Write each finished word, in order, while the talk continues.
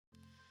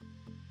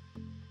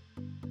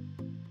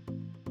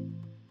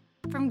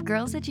From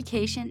Girls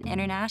Education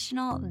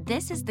International,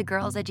 this is the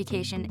Girls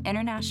Education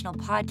International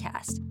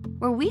podcast,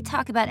 where we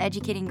talk about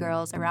educating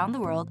girls around the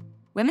world,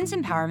 women's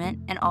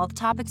empowerment, and all the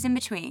topics in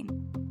between.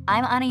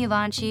 I'm Anna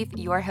Yavanchief,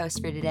 your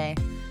host for today.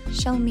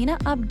 Shelmima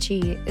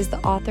Abji is the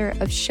author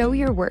of Show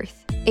Your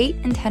Worth, 8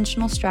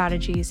 Intentional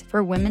Strategies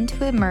for Women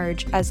to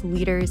Emerge as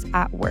Leaders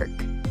at Work.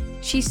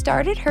 She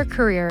started her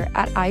career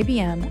at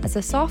IBM as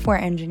a software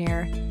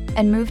engineer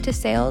and moved to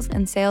sales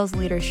and sales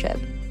leadership.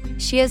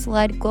 She has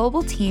led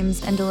global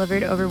teams and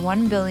delivered over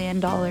 $1 billion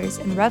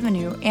in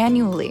revenue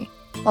annually,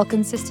 while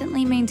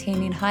consistently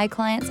maintaining high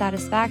client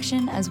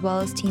satisfaction as well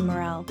as team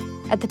morale.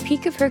 At the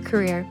peak of her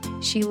career,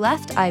 she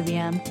left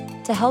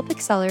IBM to help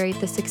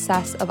accelerate the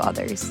success of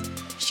others.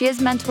 She has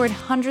mentored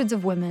hundreds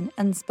of women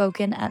and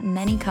spoken at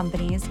many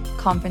companies,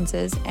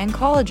 conferences, and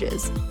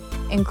colleges,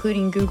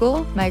 including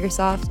Google,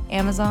 Microsoft,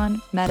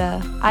 Amazon,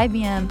 Meta,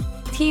 IBM,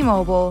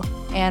 T-Mobile,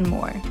 and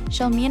more.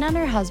 Shelmina and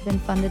her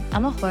husband funded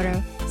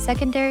Amahoro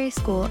Secondary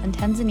School in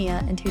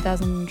Tanzania in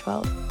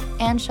 2012,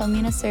 and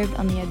Shelmina served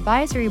on the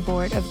advisory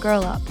board of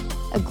Girl Up,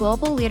 a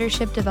global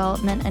leadership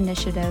development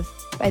initiative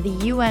by the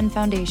UN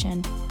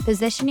Foundation,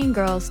 positioning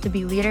girls to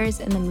be leaders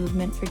in the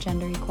movement for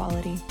gender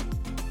equality.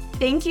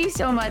 Thank you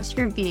so much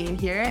for being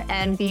here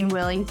and being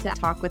willing to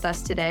talk with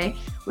us today.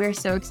 We're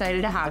so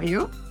excited to have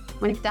you.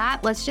 With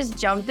that, let's just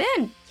jump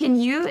in. Can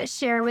you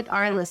share with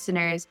our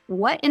listeners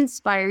what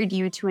inspired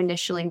you to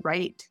initially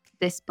write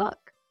this book?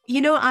 You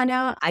know,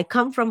 Anna, I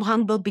come from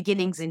humble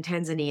beginnings in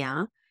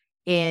Tanzania,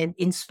 and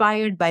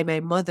inspired by my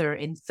mother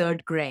in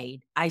 3rd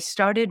grade, I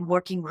started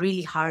working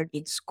really hard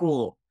in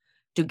school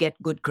to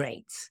get good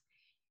grades.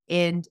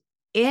 And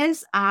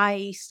as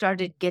I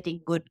started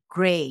getting good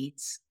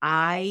grades,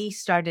 I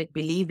started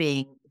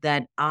believing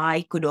that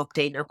I could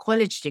obtain a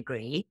college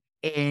degree.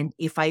 And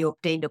if I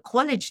obtained a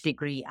college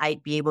degree,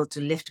 I'd be able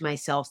to lift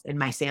myself and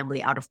my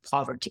family out of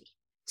poverty.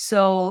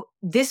 So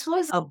this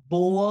was a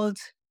bold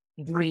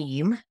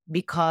dream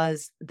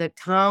because the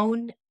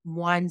town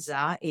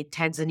Mwanza in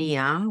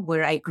Tanzania,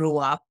 where I grew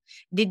up,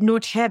 did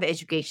not have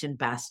education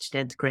past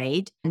 10th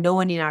grade. No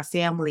one in our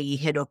family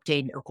had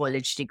obtained a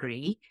college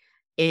degree,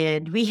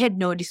 and we had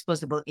no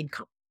disposable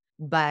income.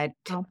 But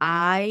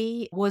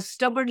I was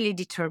stubbornly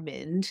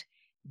determined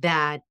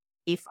that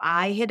if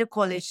I had a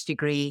college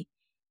degree,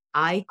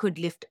 I could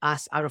lift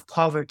us out of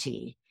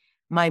poverty.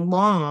 My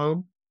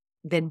mom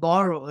then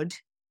borrowed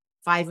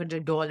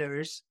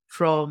 $500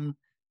 from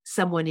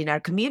someone in our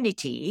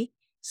community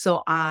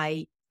so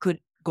I could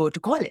go to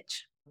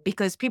college,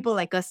 because people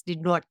like us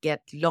did not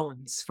get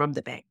loans from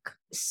the bank.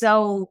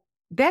 So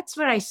that's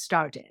where I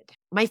started.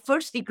 My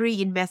first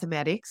degree in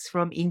mathematics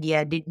from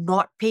India did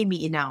not pay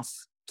me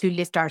enough to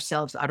lift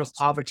ourselves out of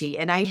poverty.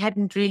 And I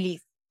hadn't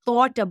really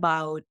thought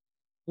about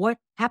what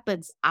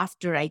happens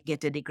after I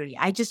get a degree.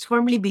 I just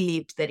firmly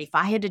believed that if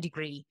I had a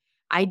degree,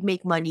 I'd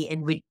make money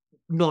and would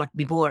not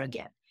be poor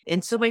again.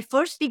 And so my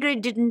first degree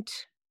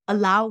didn't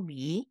allow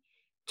me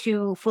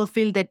to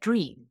fulfill that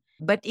dream.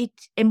 But it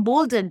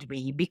emboldened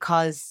me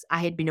because I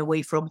had been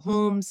away from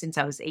home since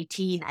I was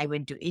 18. I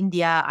went to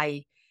India.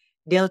 I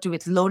dealt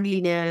with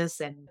loneliness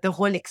and the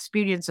whole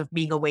experience of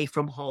being away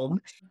from home.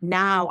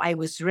 Now I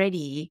was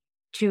ready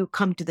to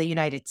come to the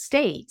United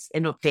States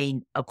and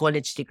obtain a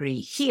college degree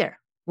here.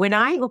 When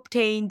I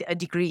obtained a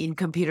degree in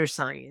computer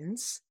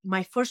science,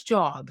 my first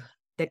job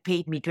that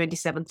paid me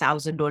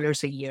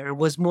 $27,000 a year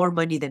was more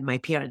money than my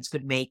parents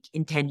could make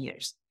in 10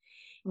 years.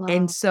 Wow.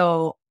 And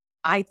so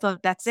I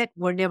thought, that's it.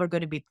 We're never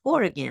going to be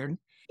poor again.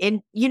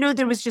 And, you know,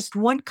 there was just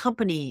one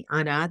company,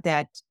 Anna,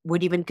 that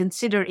would even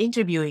consider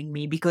interviewing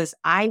me because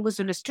I was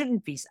on a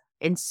student visa.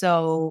 And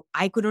so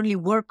I could only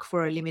work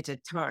for a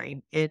limited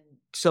time. And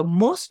so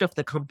most of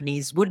the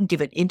companies wouldn't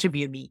even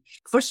interview me.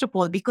 First of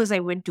all, because I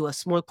went to a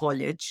small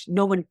college,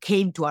 no one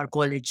came to our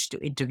college to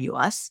interview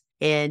us.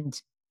 And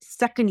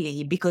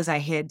secondly, because I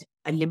had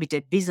a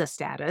limited visa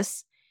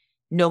status,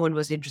 no one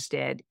was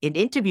interested in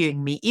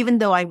interviewing me. Even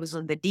though I was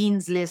on the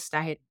dean's list,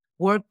 I had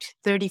worked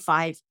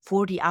 35,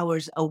 40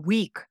 hours a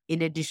week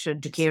in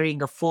addition to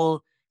carrying a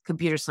full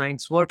computer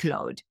science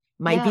workload.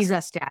 My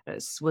visa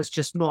status was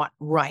just not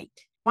right.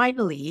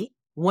 Finally,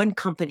 one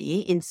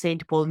company in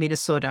St. Paul,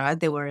 Minnesota,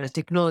 they were a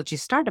technology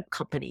startup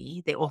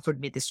company. They offered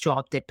me this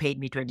job that paid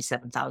me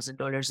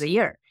 $27,000 a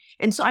year.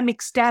 And so I'm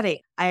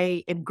ecstatic.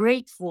 I am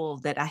grateful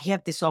that I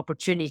have this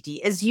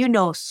opportunity. As you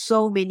know,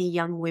 so many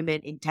young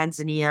women in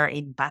Tanzania,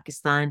 in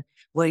Pakistan,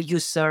 where you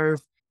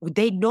serve,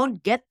 they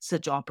don't get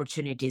such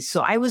opportunities.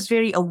 So I was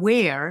very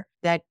aware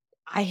that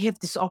I have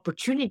this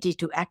opportunity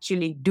to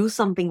actually do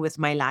something with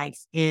my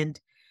life and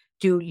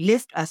to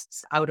lift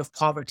us out of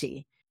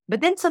poverty.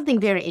 But then something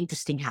very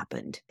interesting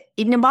happened.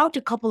 In about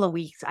a couple of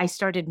weeks, I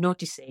started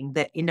noticing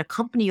that in a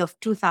company of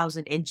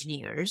 2,000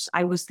 engineers,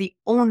 I was the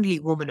only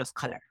woman of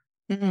color.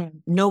 Mm-hmm.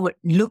 No one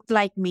looked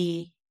like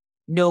me.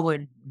 No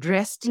one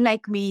dressed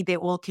like me. They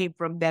all came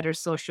from better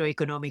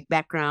socioeconomic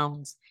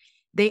backgrounds.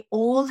 they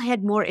all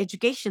had more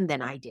education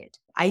than I did.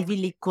 Ivy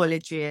League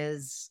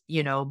colleges,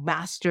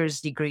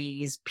 master's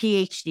degrees,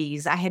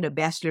 PhDs. I had a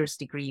bachelor's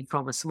degree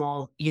from a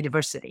small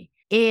university.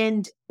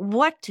 And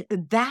what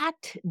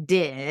that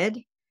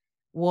did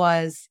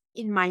was,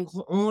 in my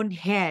own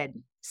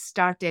head,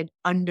 started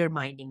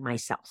undermining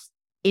myself.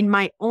 In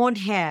my own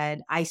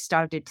head, I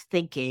started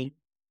thinking,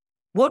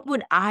 what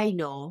would I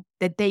know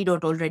that they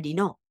don't already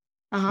know?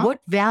 What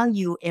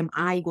value am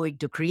I going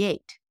to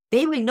create?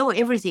 They will know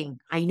everything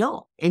I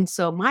know. And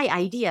so my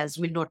ideas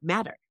will not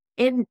matter.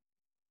 And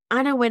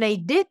Anna, when I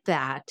did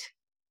that,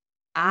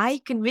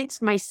 I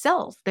convinced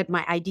myself that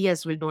my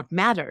ideas will not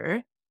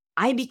matter.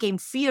 I became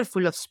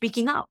fearful of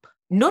speaking up,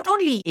 not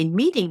only in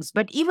meetings,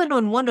 but even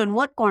on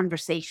one-on-one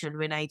conversation.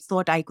 When I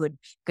thought I could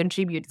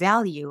contribute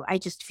value, I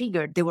just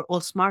figured they were all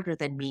smarter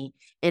than me,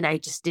 and I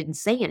just didn't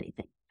say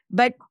anything.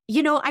 But,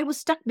 I was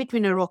stuck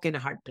between a rock and a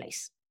hard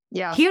place.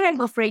 Yeah. Here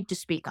I'm afraid to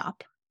speak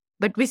up.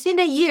 But within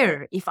a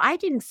year, if I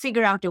didn't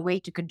figure out a way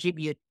to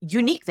contribute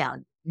unique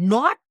value,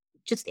 not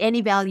just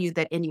any value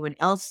that anyone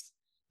else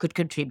could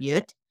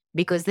contribute,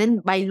 because then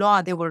by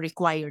law, they were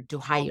required to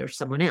hire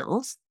someone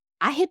else,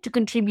 I had to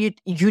contribute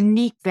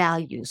unique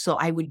value. So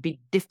I would be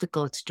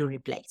difficult to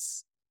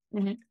replace.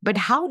 But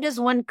how does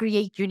one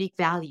create unique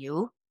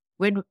value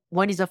when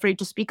one is afraid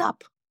to speak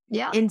up?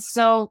 Yeah. And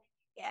so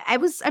I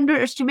was under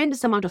a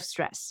tremendous amount of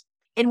stress.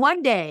 And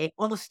one day,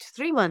 almost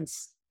 3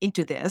 months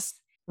into this,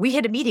 we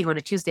had a meeting on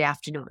a Tuesday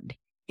afternoon,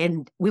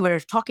 and we were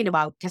talking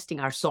about testing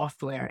our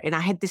software. And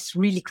I had this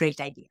really great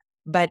idea.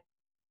 But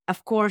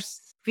of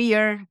course,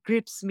 fear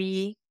grips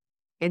me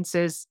and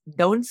says,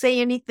 don't say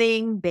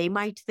anything. They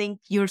might think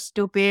you're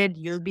stupid.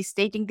 You'll be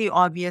stating the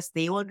obvious.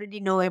 They already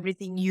know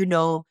everything you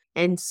know.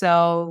 And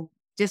so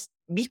just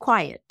be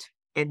quiet.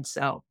 And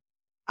so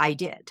I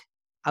did.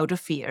 Out of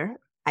fear,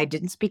 I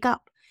didn't speak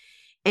up.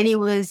 And it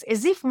was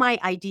as if my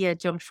idea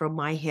jumped from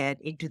my head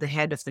into the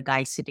head of the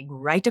guy sitting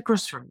right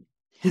across from me.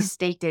 He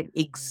stated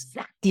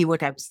exactly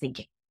what I was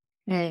thinking.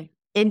 Hey.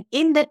 And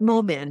in that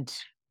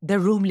moment, the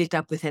room lit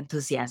up with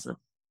enthusiasm.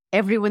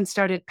 Everyone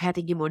started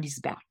patting him on his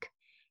back.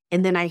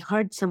 And then I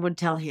heard someone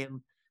tell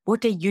him,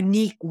 what a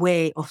unique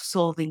way of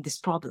solving this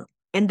problem.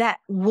 And that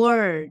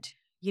word,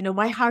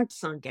 my heart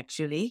sunk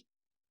actually.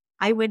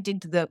 I went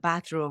into the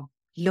bathroom,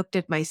 looked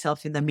at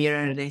myself in the mirror,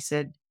 and I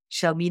said,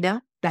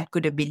 Shelmina, that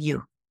could have been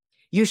you.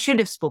 You should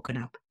have spoken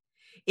up.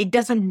 It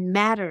doesn't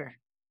matter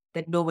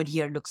that no one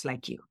here looks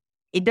like you.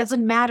 It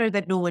doesn't matter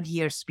that no one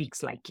here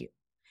speaks like you.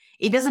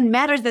 It doesn't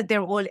matter that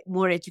they're all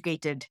more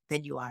educated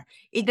than you are.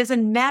 It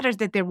doesn't matter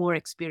that they're more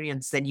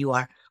experienced than you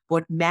are.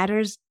 What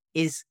matters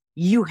is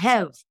you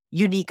have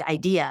unique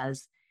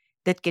ideas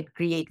that can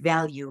create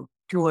value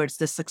towards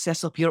the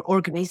success of your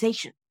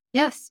organization.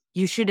 Yes.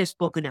 You should have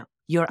spoken up.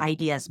 Your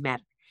ideas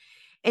matter.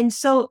 And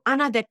so,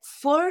 Anna, that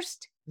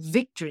first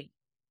victory,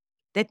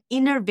 that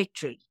inner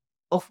victory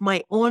of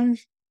my own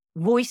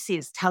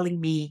voices telling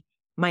me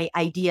my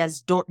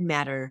ideas don't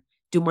matter,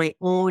 to my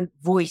own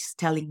voice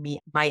telling me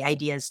my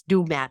ideas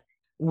do matter,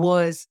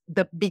 was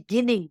the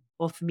beginning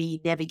of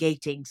me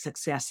navigating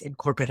success in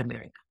corporate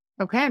America.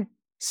 Okay.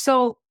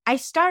 So I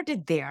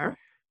started there,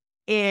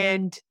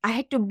 and I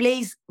had to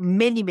blaze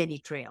many, many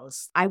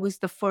trails. I was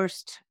the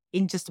first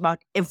in just about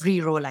every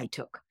role I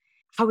took.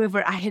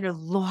 However, I had a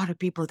lot of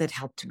people that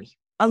helped me,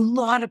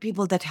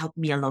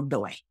 along the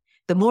way.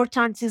 The more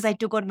chances I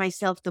took on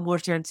myself, the more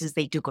chances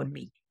they took on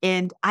me.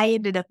 And I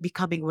ended up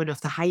becoming one of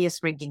the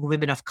highest ranking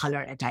women of color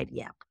at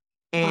IBM.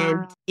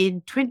 And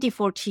in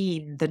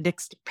 2014, the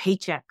next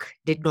paycheck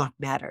did not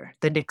matter.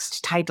 The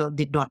next title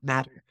did not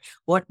matter.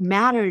 What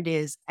mattered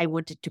is I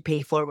wanted to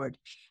pay forward.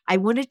 I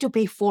wanted to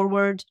pay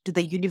forward to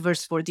the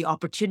universe for the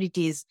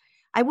opportunities.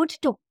 I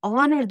wanted to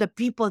honor the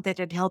people that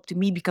had helped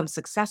me become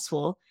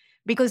successful,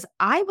 because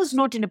I was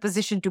not in a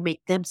position to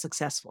make them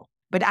successful,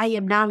 but I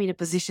am now in a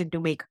position to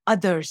make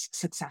others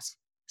successful.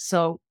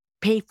 So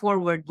pay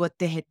forward what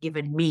they had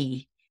given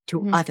me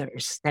to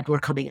others that were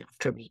coming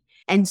after me.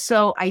 And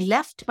so I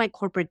left my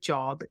corporate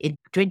job in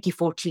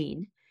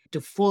 2014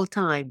 to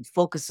full-time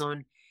focus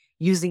on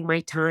using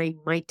my time,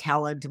 my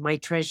talent, my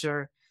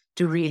treasure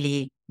to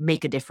really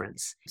make a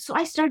difference. So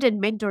I started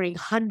mentoring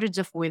hundreds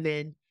of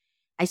women.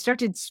 I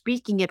started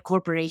speaking at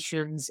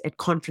corporations, at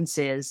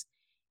conferences.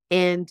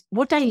 And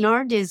what I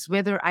learned is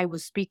whether I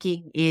was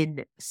speaking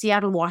in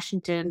Seattle,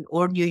 Washington,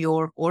 or New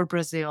York, or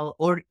Brazil,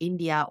 or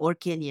India, or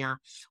Kenya,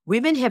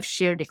 women have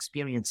shared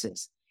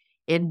experiences.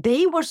 And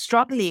they were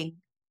struggling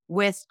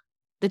with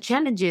the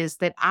challenges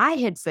that I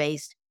had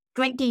faced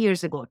 20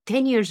 years ago,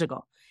 10 years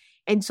ago.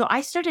 And so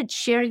I started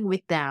sharing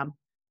with them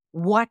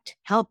what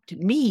helped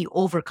me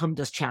overcome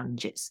those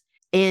challenges.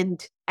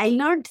 And I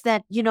learned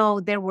that,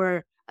 there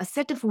were a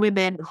set of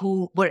women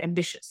who were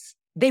ambitious.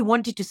 They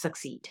wanted to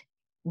succeed,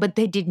 but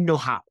they didn't know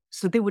how.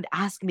 So they would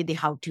ask me the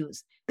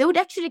how-tos. They would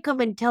actually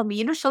come and tell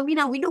me,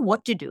 Shelmina, we know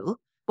what to do,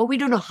 but we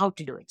don't know how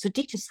to do it. So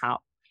teach us how.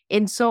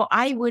 And so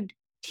I would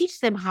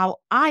teach them how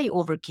I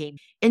overcame.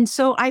 And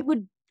so I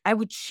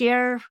would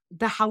share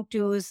the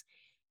how-tos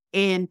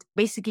and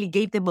basically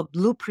gave them a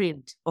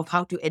blueprint of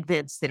how to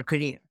advance their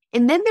career.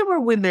 And then there were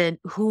women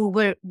who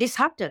were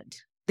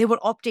disheartened. They were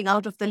opting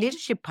out of the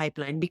leadership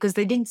pipeline because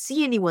they didn't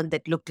see anyone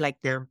that looked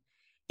like them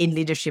in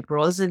leadership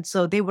roles. And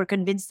so they were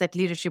convinced that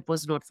leadership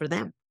was not for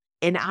them.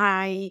 And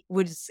I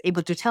was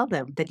able to tell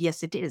them that,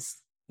 yes, it is.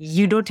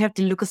 You don't have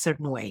to look a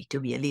certain way to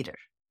be a leader.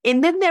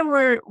 And then there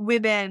were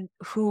women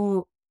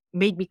who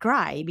made me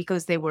cry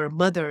because they were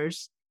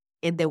mothers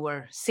and they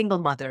were single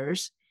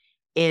mothers.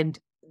 And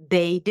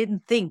they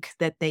didn't think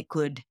that they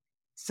could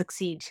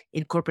succeed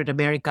in corporate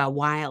America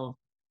while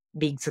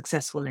being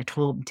successful at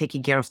home,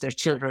 taking care of their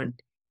children,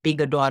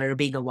 being a daughter,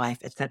 being a wife,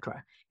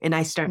 etc. And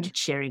I started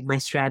sharing my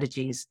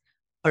strategies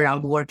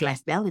around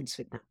work-life balance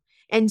with them.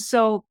 And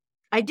so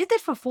I did that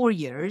for 4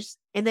 years.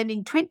 And then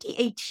in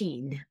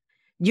 2018,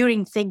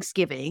 during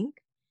Thanksgiving,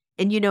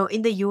 and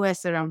in the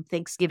US around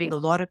Thanksgiving, a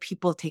lot of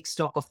people take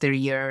stock of their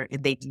year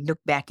and they look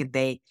back and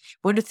they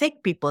want to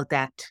thank people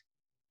that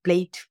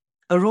played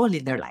a role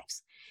in their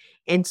lives.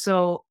 And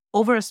so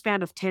over a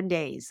span of 10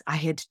 days, I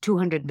had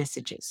 200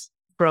 messages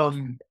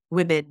from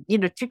women,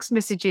 text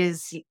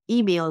messages,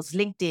 emails,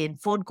 LinkedIn,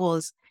 phone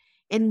calls.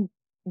 And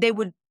they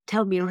would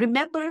tell me,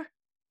 remember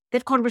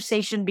that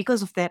conversation?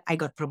 Because of that, I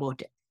got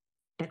promoted.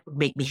 That would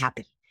make me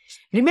happy.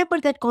 Remember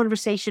that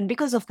conversation?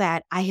 Because of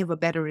that, I have a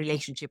better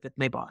relationship with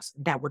my boss.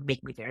 That would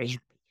make me very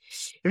happy.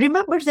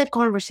 Remember that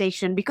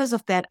conversation? Because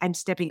of that, I'm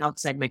stepping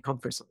outside my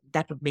comfort zone.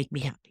 That would make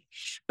me happy.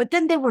 But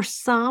then there were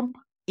some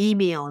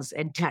emails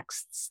and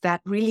texts that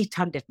really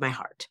tugged at my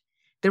heart.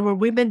 There were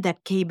women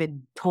that came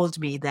and told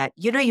me that,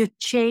 you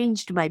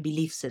changed my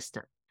belief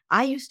system.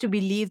 I used to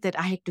believe that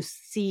I had to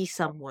see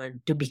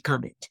someone to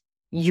become it.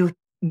 You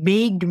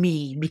made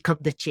me become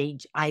the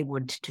change I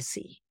want to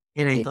see.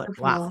 And I thought,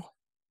 wow,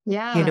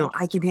 yeah,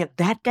 I can have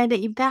that kind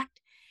of impact.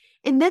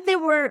 And then there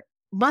were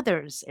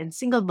mothers and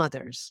single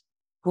mothers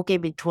who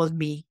came and told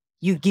me,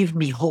 you give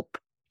me hope.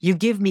 You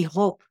give me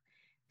hope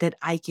that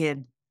I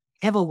can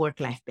have a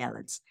work-life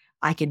balance.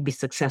 I can be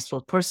successful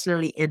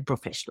personally and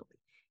professionally.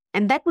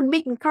 And that would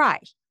make me cry.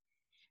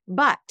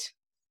 But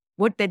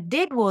what that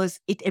did was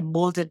it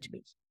emboldened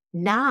me.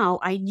 Now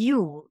I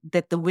knew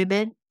that the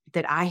women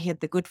that I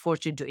had the good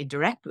fortune to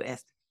interact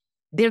with,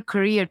 their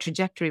career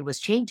trajectory was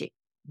changing.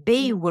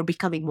 They were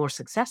becoming more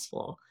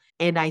successful.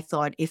 And I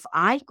thought if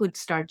I could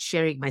start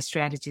sharing my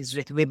strategies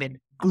with women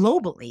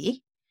globally,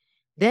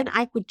 then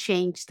I could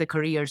change the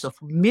careers of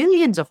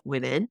millions of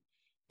women.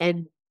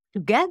 And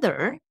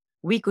together,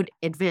 we could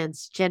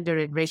advance gender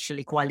and racial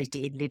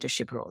equality in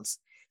leadership roles.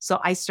 So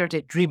I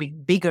started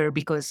dreaming bigger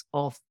because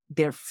of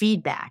their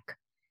feedback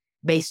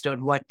based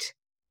on what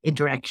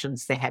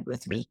interactions they had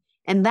with me.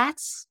 And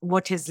that's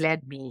what has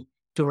led me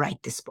to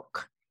write this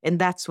book. And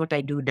that's what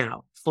I do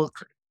now, full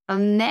time.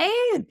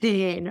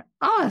 Amazing.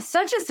 Oh,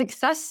 such a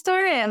success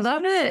story. I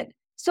love it.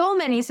 So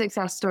many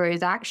success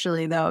stories,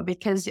 actually, though,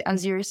 because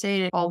as you were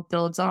saying, it all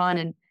builds on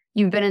and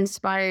you've been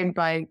inspired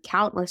by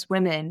countless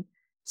women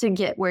to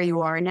get where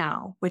you are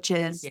now, which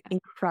is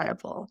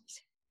incredible.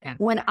 Yeah.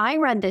 When I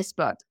read this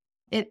book,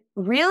 it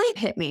really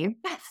hit me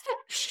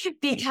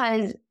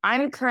because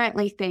I'm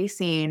currently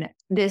facing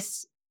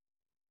this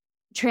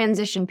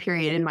transition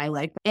period in my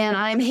life. And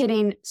I'm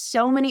hitting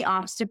so many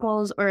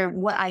obstacles, or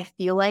what I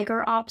feel like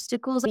are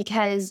obstacles,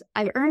 because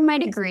I've earned my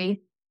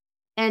degree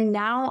and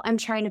now I'm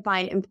trying to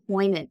find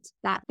employment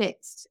that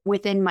fits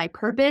within my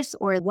purpose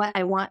or what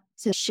I want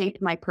to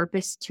shape my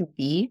purpose to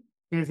be.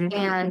 Mm-hmm.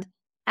 And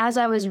as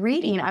I was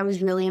reading, I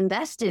was really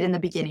invested in the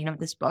beginning of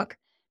this book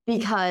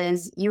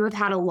because you have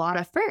had a lot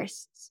of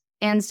firsts.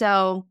 And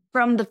so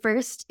from the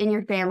first in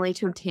your family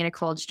to obtain a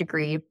college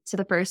degree to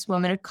the first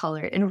woman of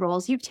color in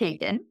roles you've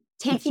taken,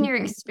 taking your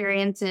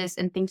experiences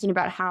and thinking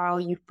about how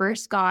you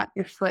first got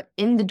your foot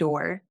in the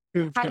door,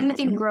 how do you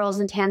think girls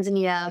in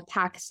Tanzania,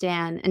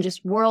 Pakistan, and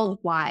just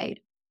worldwide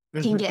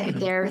can get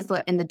their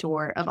foot in the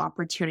door of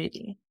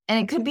opportunity? And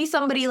it could be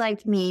somebody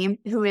like me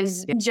who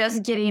is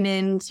just getting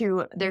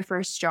into their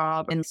first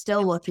job and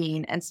still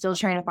looking and still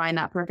trying to find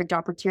that perfect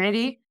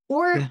opportunity.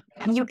 Or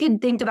you can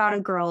think about a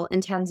girl in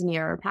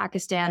Tanzania or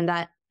Pakistan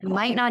that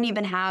might not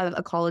even have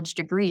a college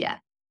degree yet.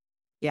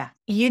 Yeah.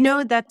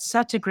 That's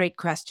such a great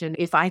question.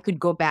 If I could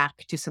go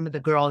back to some of the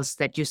girls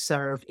that you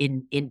serve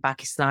in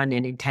Pakistan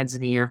and in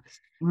Tanzania,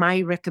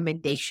 my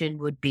recommendation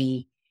would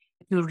be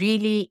to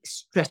really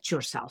stretch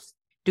yourself,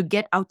 to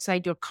get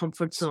outside your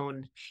comfort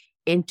zone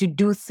and to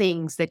do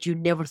things that you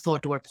never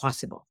thought were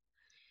possible.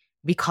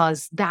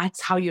 Because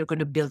that's how you're going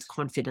to build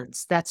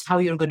confidence. That's how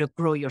you're going to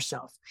grow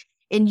yourself.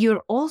 And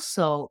you're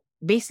also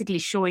basically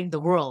showing the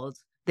world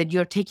that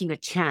you're taking a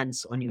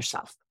chance on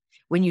yourself.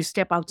 When you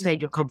step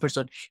outside your comfort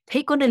zone,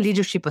 take on a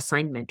leadership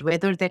assignment,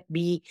 whether that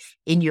be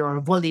in your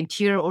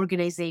volunteer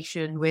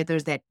organization, whether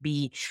that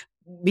be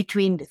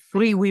between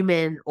 3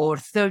 women or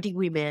 30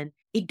 women,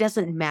 it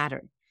doesn't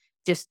matter.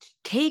 Just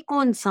take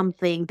on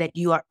something that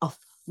you are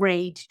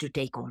afraid to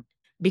take on.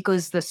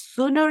 Because the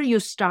sooner you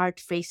start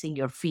facing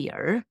your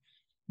fear,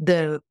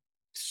 the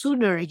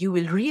sooner you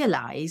will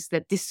realize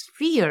that this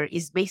fear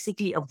is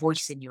basically a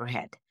voice in your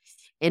head.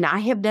 And I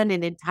have done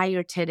an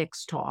entire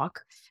TEDx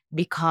talk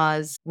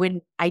because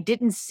when I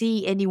didn't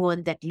see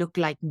anyone that looked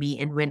like me,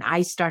 and when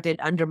I started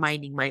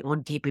undermining my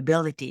own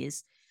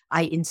capabilities,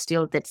 I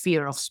instilled that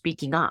fear of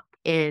speaking up.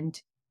 And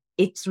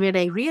it's when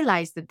I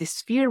realized that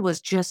this fear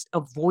was just a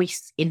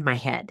voice in my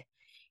head.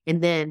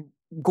 And then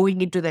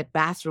going into that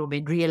bathroom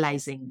and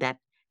realizing that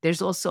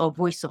there's also a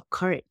voice of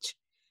courage,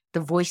 the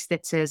voice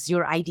that says,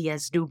 your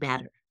ideas do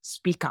matter,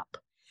 speak up.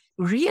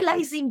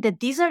 Realizing that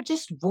these are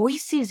just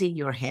voices in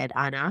your head,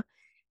 Anna,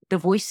 the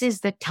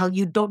voices that tell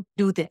you, don't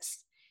do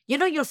this.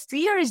 Your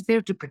fear is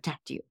there to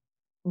protect you.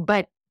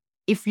 But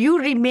if you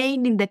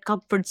remain in that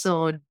comfort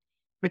zone,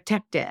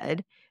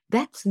 protected,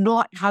 that's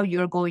not how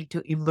you're going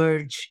to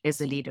emerge as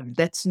a leader.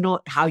 That's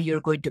not how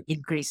you're going to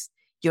increase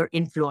your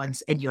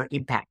influence and your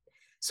impact.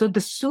 So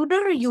the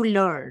sooner you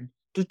learn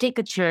to take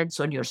a chance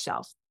on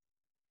yourself,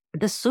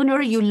 the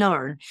sooner you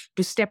learn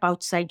to step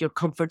outside your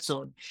comfort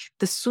zone,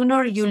 the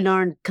sooner you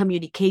learn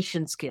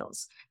communication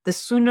skills, the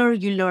sooner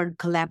you learn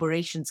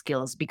collaboration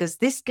skills, because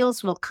these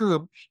skills will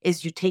come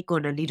as you take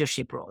on a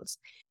leadership roles.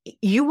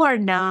 You are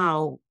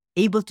now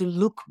able to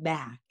look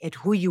back at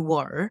who you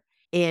were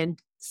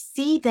and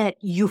see that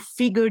you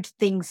figured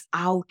things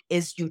out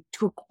as you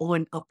took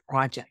on a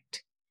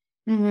project.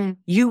 Mm-hmm.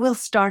 You will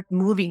start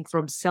moving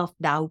from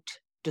self-doubt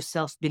to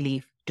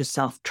self-belief to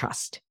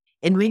self-trust.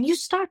 And when you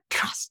start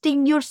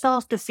trusting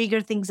yourself to figure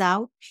things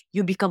out,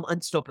 you become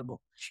unstoppable.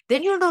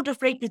 Then you're not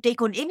afraid to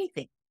take on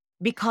anything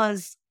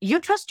because you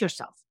trust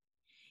yourself.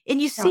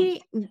 And you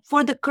see,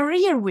 for the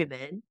career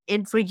women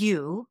and for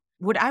you,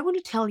 what I want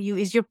to tell you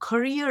is your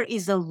career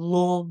is a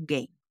long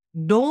game.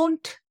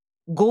 Don't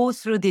go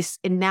through this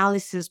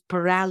analysis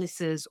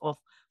paralysis of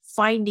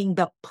finding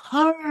the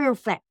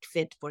perfect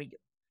fit for you.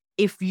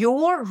 If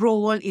your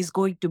role is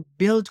going to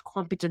build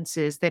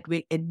competencies that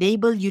will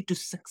enable you to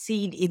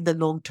succeed in the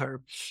long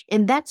term,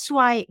 and that's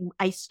why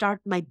I start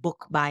my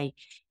book by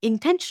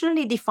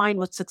intentionally define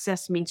what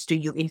success means to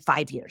you in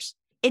 5 years.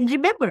 And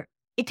remember,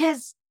 it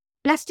has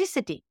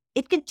plasticity.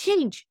 It can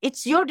change.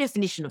 It's your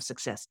definition of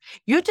success.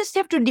 You just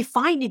have to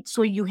define it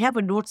so you have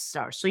a North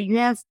Star, so you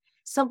have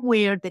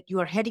somewhere that you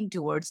are heading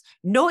towards,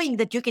 knowing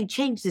that you can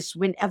change this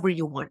whenever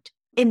you want.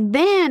 And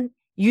then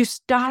you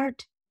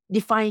start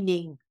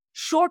defining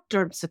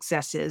short-term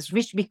successes,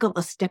 which become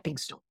a stepping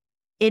stone.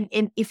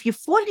 And if you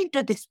fall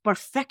into this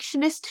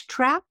perfectionist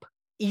trap,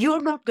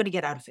 you're not going to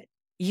get out of it.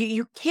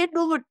 You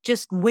cannot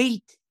just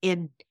wait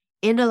and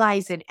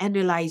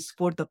analyze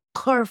for the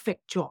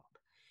perfect job.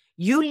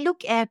 You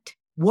look at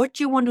what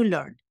you want to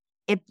learn.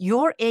 At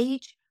your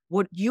age,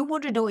 what you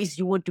want to do is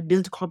you want to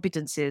build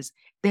competencies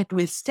that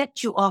will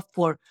set you up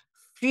for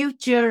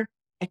future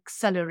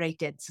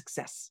accelerated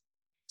success.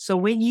 So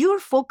when you're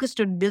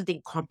focused on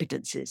building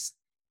competencies,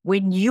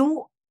 when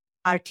you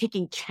are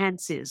taking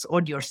chances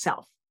on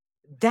yourself,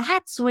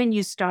 that's when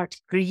you start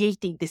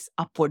creating this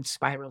upward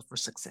spiral for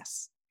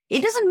success.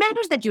 It doesn't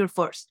matter that you're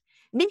first.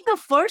 Being a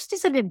first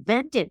is an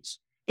advantage.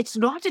 It's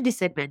not a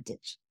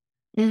disadvantage.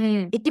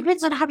 Mm-hmm. It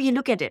depends on how you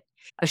look at it.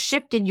 A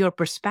shift in your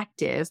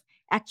perspective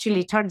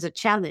actually turns a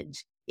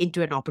challenge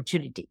into an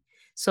opportunity.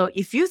 So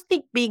if you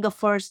think being a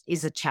first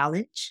is a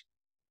challenge,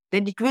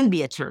 then it will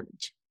be a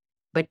challenge.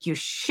 But you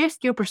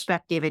shift your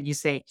perspective and you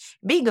say,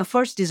 being a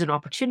first is an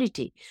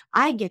opportunity.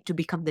 I get to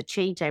become the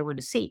change I want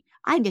to see.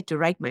 I get to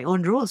write my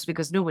own rules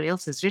because no one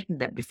else has written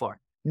them before.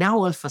 Now,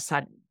 all of a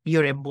sudden,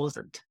 you're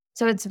emboldened.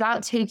 So it's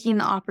about taking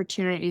the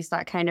opportunities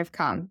that kind of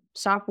come.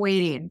 Stop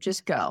waiting,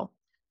 just go.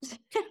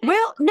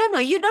 Well, no,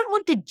 you don't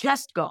want to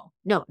just go.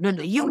 No.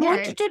 You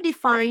want to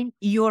define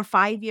your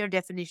 5-year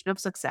definition of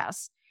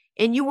success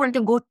and you want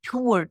to go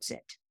towards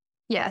it.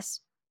 Yes.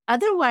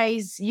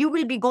 Otherwise, you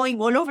will be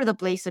going all over the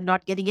place and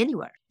not getting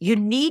anywhere. You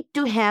need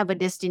to have a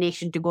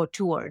destination to go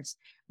towards,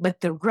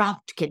 but the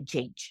route can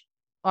change.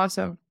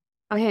 Awesome.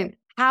 Okay.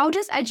 How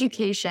does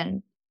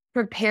education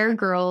prepare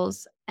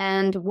girls,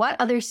 and what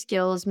other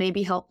skills may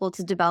be helpful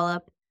to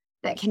develop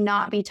that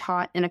cannot be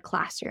taught in a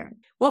classroom?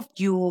 Well,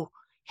 you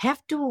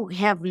have to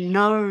have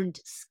learned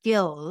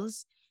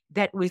skills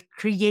that will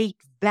create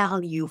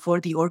value for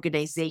the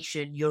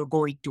organization you're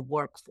going to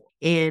work for.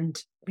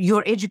 And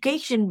your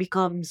education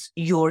becomes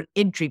your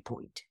entry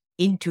point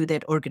into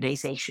that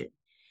organization.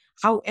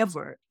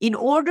 However, in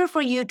order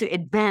for you to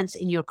advance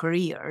in your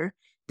career,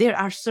 there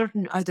are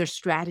certain other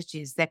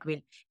strategies that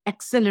will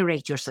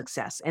accelerate your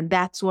success. And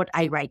that's what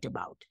I write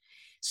about.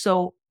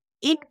 So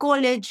in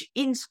college,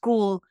 in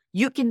school,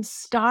 you can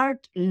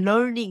start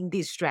learning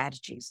these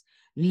strategies.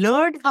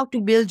 Learn how to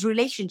build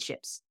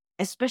relationships,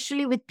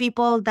 especially with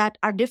people that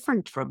are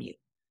different from you,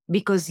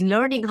 because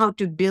learning how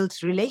to build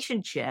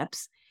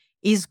relationships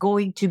is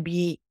going to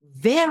be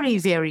very,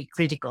 very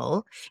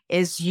critical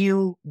as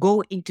you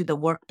go into the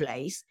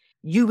workplace.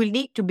 You will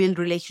need to build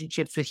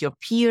relationships with your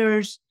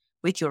peers,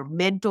 with your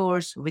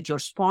mentors, with your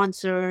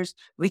sponsors,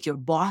 with your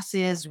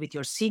bosses, with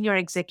your senior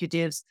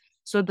executives.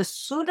 So the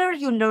sooner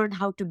you learn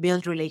how to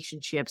build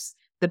relationships,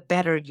 the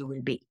better you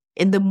will be.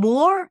 And the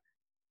more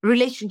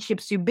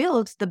relationships you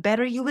build, the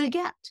better you will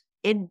get.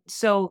 And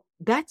so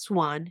that's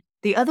one.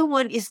 The other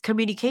one is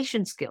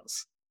communication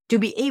skills. to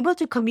be able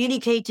to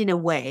communicate in a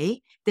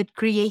way that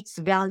creates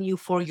value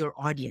for your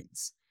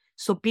audience.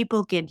 So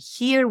people can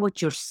hear what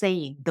you're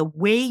saying. The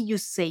way you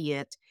say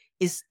it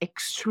is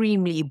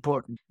extremely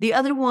important. The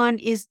other one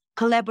is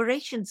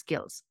collaboration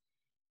skills.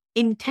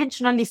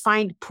 Intentionally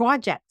find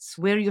projects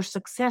where your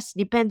success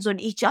depends on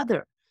each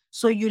other.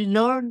 So you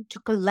learn to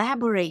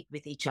collaborate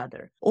with each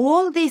other.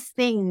 All these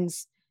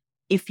things,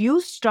 if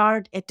you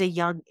start at a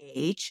young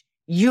age,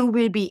 you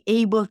will be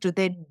able to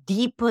then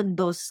deepen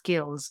those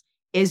skills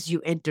as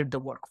you enter the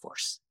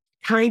workforce.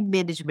 Time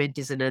management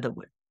is another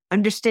one.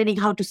 Understanding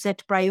how to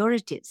set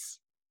priorities.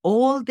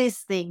 All these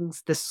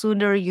things, the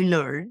sooner you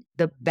learn,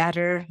 the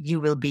better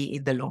you will be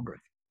in the long run.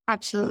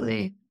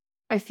 Absolutely.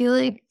 I feel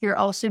like you're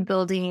also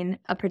building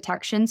a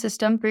protection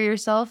system for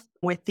yourself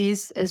with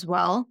these as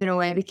well, in a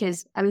way,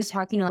 because I was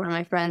talking to one of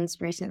my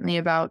friends recently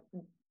about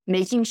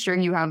making sure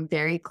you have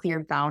very clear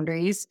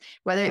boundaries,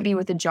 whether it be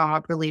with a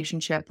job,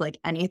 relationship, like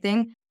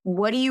anything.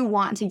 What do you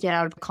want to get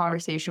out of a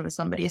conversation with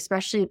somebody,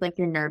 especially if like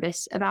you're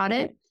nervous about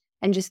it?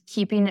 And just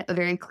keeping a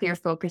very clear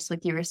focus,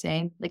 like you were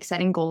saying, like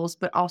setting goals,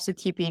 but also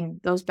keeping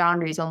those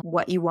boundaries on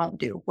what you won't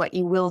do, what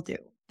you will do.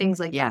 Things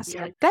like Yes,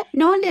 that. that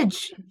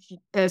knowledge,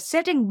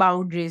 setting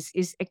boundaries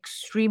is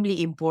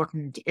extremely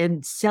important.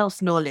 And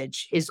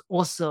self-knowledge is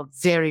also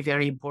very,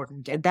 very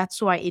important. And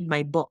that's why in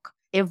my book,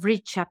 every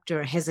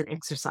chapter has an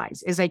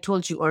exercise. As I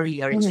told you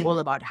earlier, it's all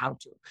about how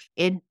to.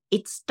 And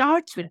it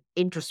starts with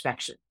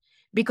introspection.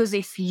 Because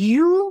if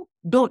you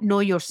don't know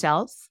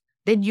yourself,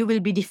 then you will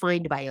be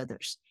defined by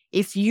others.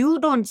 If you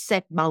don't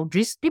set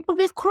boundaries, people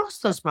will cross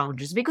those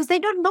boundaries because they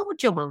don't know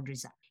what your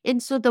boundaries are.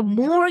 And so the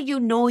more you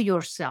know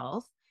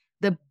yourself,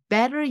 the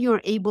better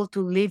you're able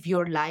to live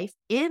your life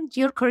and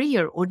your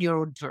career on your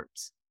own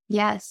terms.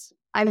 Yes.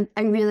 I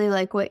really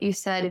like what you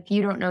said. If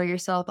you don't know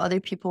yourself, other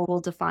people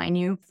will define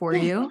you for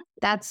you.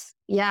 That's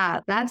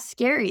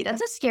scary.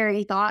 That's a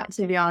scary thought,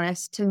 to be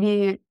honest, to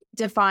be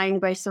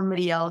defined by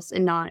somebody else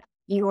and not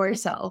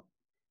yourself.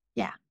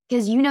 Yeah.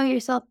 Because you know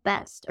yourself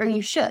best, or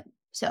you should.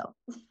 So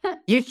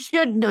you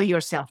should know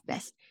yourself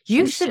best.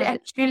 You should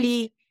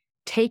actually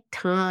take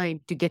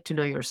time to get to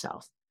know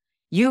yourself.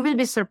 You will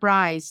be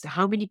surprised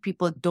how many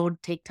people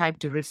don't take time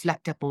to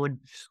reflect upon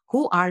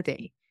who are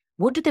they?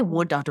 What do they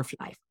want out of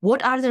life?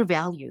 What are their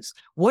values?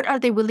 What are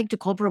they willing to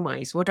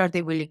compromise? What are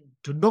they willing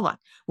to not?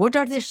 What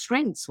are their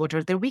strengths? What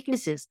are their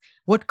weaknesses?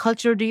 What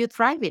culture do you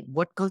thrive in?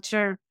 What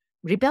culture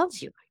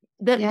rebels you?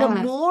 The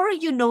more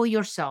you know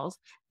yourself,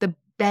 the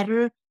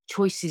better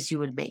choices you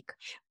will make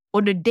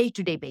on a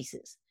day-to-day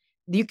basis.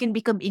 You can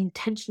become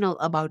intentional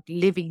about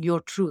living your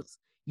truth,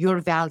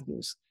 your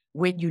values,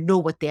 when you know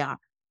what they are.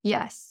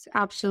 Yes,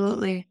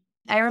 absolutely.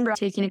 I remember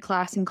taking a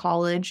class in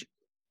college,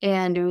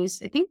 and it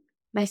was, I think,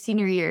 my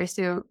senior year,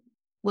 so a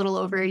little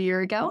over a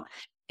year ago.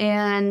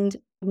 And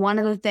one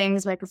of the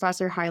things my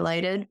professor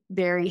highlighted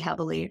very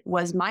heavily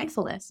was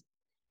mindfulness.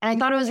 And I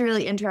thought it was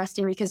really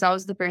interesting because that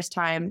was the first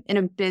time in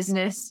a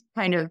business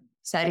kind of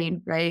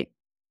setting, right,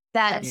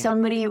 that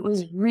somebody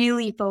was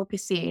really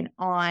focusing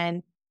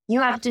on,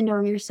 you have to know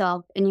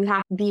yourself and you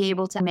have to be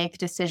able to make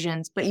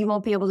decisions, but you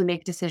won't be able to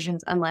make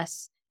decisions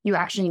unless you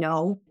actually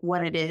know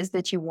what it is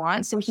that you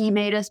want. So he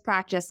made us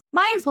practice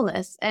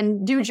mindfulness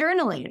and do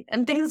journaling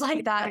and things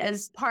like that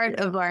as part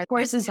of our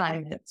course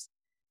assignments.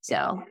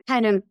 So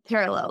kind of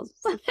parallels.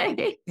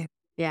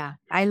 Yeah,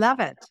 I love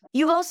it.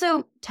 You've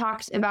also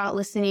talked about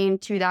listening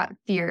to that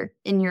fear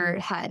in your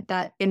head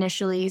that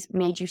initially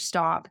made you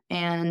stop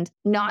and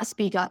not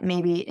speak up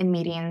maybe in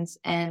meetings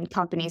and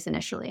companies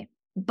initially.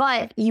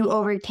 But you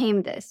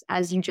overcame this,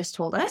 as you just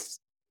told us.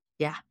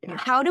 Yeah.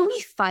 How do we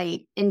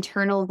fight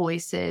internal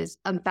voices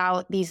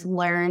about these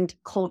learned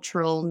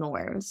cultural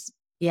norms?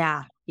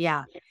 Yeah.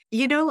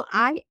 You know,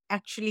 I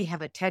actually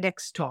have a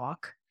TEDx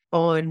talk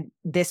on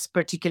this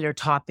particular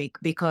topic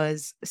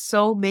because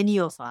so many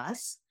of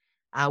us,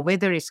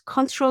 whether it's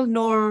cultural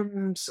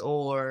norms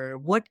or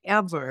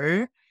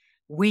whatever,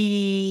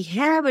 we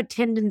have a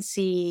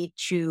tendency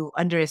to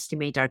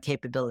underestimate our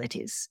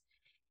capabilities.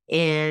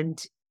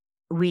 And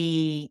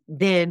we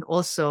then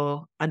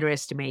also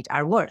underestimate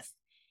our worth.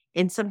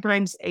 And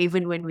sometimes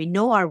even when we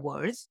know our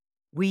worth,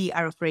 we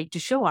are afraid to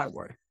show our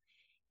worth.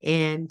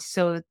 And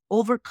so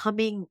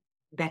overcoming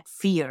that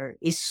fear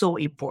is so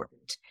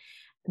important.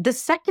 The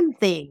second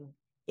thing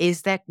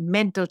is that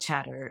mental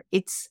chatter.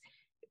 It's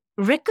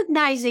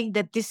recognizing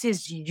that this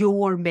is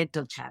your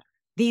mental chatter.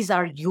 These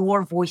are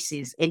your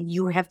voices and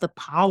you have the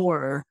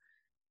power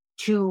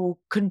to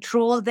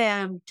control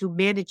them, to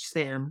manage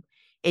them,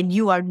 and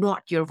you are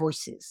not your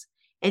voices.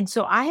 And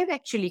so I have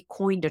actually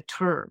coined a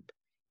term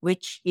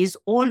which is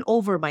all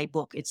over my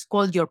book. It's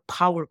called your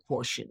power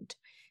quotient.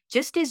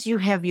 Just as you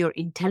have your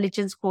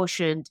intelligence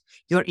quotient,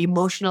 your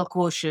emotional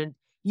quotient,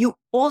 you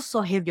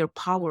also have your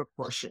power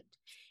quotient.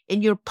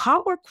 And your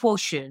power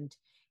quotient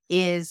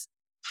is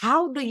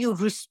how do you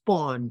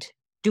respond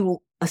to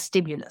a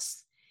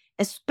stimulus,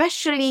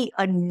 especially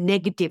a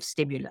negative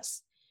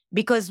stimulus?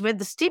 Because when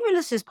the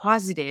stimulus is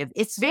positive,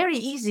 it's very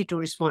easy to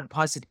respond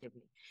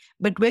positively.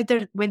 But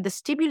when the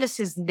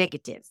stimulus is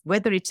negative,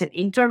 whether it's an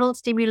internal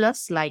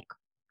stimulus like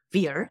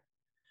fear,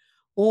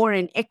 or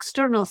an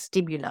external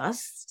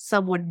stimulus,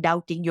 someone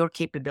doubting your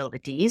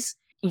capabilities,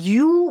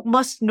 you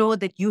must know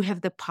that you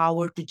have the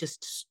power to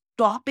just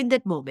stop in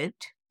that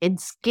moment and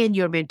scan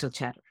your mental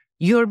chatter.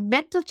 Your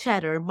mental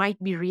chatter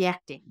might be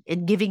reacting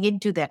and giving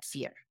into that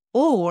fear.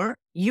 Or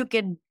you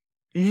can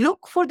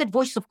look for that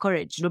voice of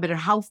courage, no matter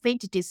how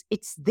faint it is,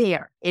 it's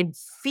there, and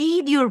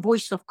feed your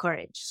voice of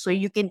courage so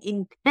you can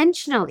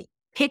intentionally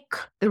pick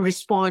the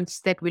response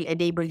that will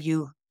enable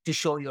you to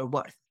show your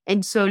worth.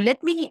 And so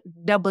let me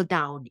double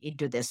down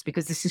into this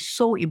because this is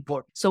so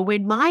important. So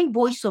when my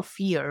voice of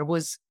fear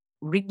was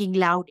ringing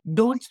loud,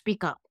 don't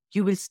speak up.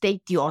 You will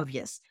state the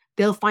obvious.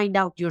 They'll find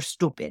out you're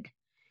stupid.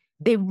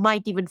 They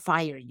might even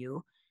fire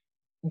you.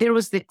 There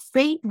was that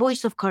faint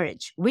voice of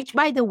courage, which,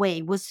 by the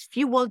way, was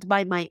fueled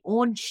by my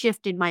own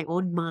shift in my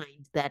own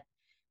mind that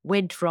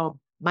went from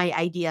my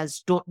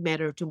ideas don't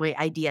matter to my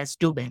ideas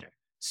do matter.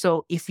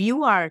 So if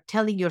you are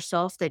telling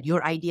yourself that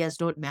your ideas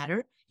don't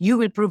matter, you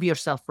will prove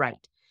yourself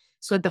right.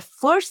 So the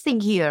first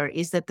thing here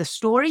is that the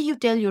story you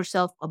tell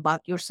yourself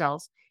about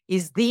yourself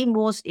is the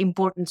most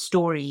important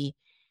story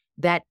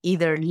that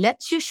either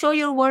lets you show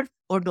your worth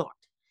or not.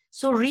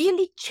 So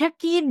really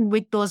check in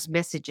with those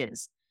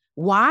messages.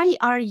 Why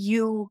are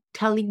you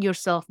telling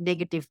yourself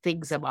negative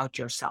things about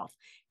yourself?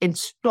 And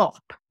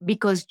stop.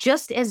 Because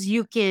just as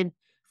you can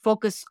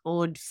focus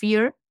on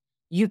fear,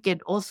 you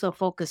can also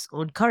focus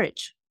on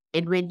courage.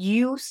 And when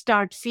you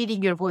start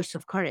feeding your voice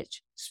of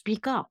courage,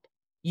 speak up.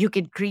 You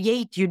can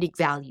create unique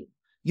value.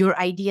 Your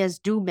ideas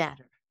do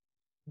matter.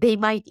 They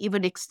might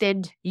even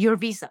extend your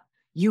visa.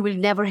 You will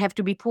never have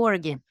to be poor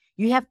again.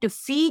 You have to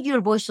feed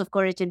your voice of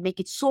courage and make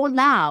it so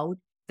loud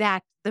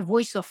that the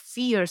voice of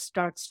fear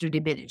starts to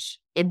diminish.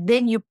 And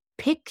then you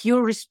pick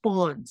your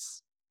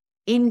response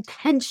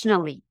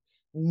intentionally,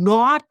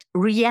 not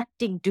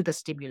reacting to the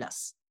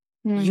stimulus.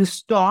 You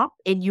stop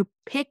and you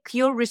pick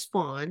your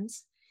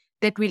response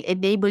that will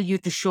enable you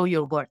to show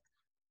your worth.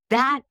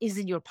 That is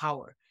in your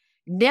power.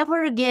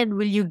 Never again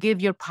will you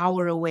give your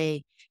power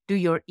away to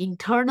your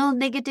internal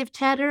negative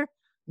chatter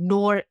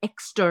nor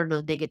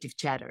external negative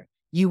chatter.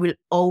 You will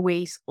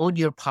always own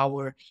your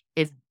power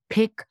and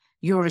pick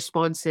your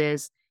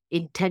responses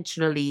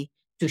intentionally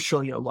to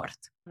show your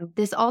worth.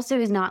 This also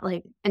is not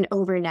like an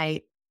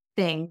overnight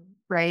thing,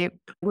 right?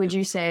 Would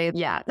you say,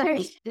 yeah,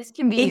 this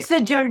can be. It's a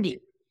journey.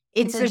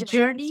 It's a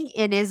journey.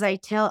 And as I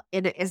tell,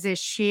 and as I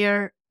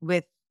share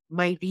with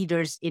my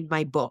readers in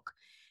my book,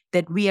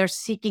 that we are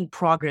seeking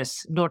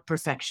progress, not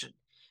perfection.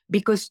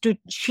 Because to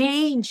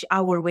change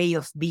our way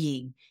of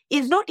being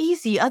is not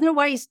easy.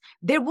 Otherwise,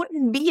 there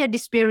wouldn't be a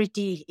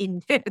disparity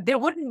there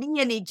wouldn't be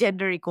any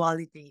gender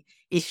equality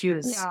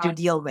issues to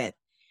deal with.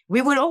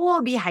 We would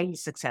all be highly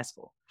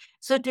successful.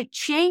 So to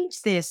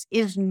change this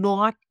is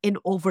not an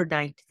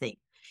overnight thing.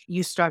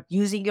 You start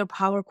using your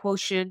power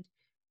quotient.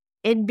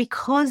 And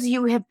because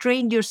you have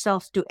trained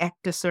yourself to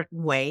act a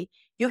certain way,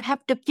 you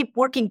have to keep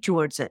working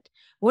towards it.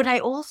 What I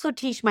also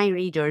teach my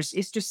readers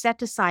is to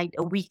set aside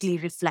a weekly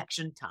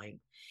reflection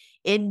time.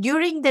 And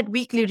during that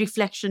weekly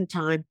reflection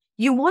time,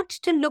 you want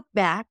to look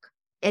back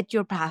at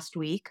your past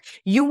week.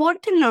 You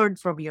want to learn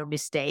from your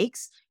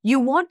mistakes. You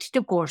want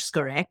to course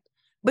correct,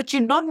 but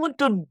you don't want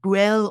to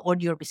dwell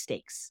on your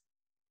mistakes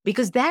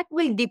because that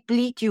will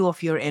deplete you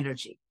of your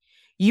energy.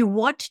 You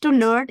want to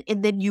learn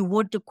and then you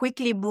want to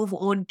quickly move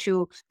on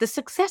to the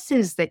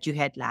successes that you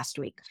had last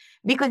week.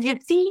 Because you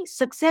see,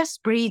 success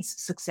breeds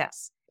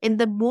success. And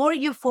the more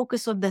you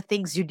focus on the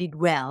things you did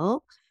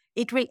well,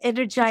 it will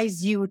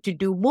energize you to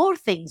do more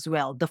things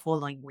well the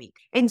following week.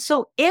 And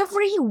so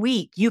every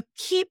week you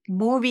keep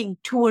moving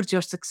towards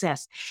your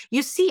success.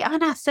 You see,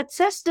 Anna,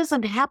 success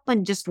doesn't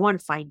happen just one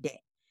fine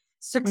day.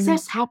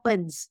 Success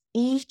happens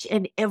each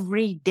and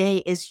every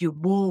day as you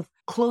move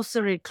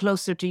closer and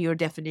closer to your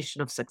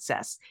definition of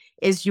success,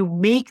 as you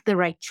make the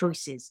right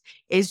choices.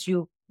 As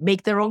you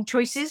make the wrong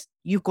choices,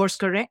 you course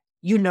correct,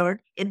 you learn,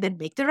 and then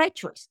make the right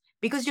choice.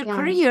 Because your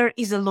career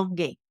is a long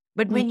game.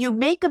 But when you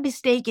make a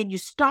mistake and you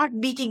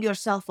start beating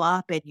yourself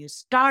up and you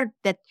start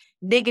that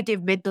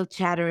negative mental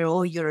chatter,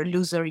 oh, you're a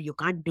loser, you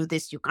can't do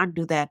this, you can't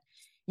do that,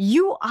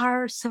 you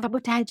are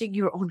sabotaging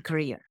your own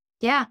career.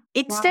 Yeah.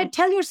 Instead,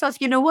 tell yourself,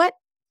 you know what?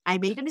 I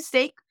made a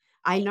mistake.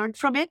 I learned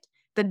from it.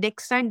 The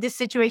next time this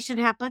situation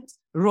happens,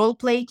 role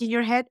play it in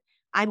your head.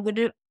 I'm going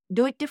to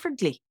do it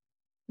differently.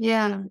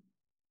 Yeah.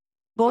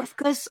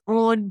 Focus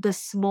on the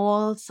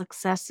small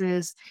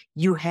successes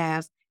you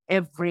have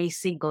every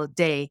single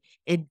day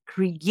and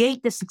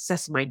create the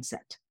success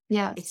mindset.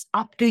 Yeah. It's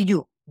up to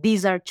you.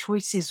 These are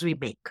choices we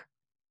make.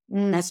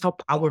 That's how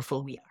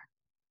powerful we are.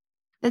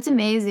 That's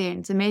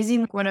amazing. It's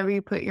amazing whenever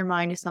you put your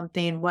mind to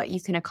something, what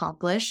you can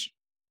accomplish,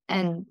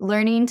 and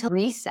learning to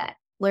reset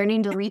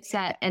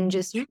and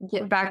just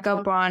get back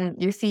up on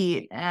your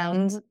feet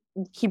and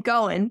keep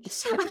going.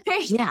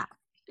 Yeah.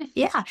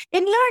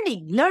 And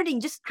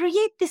learning, just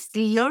create this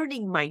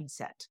learning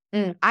mindset.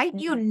 I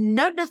knew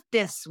none of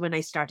this when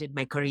I started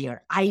my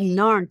career. I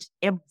learned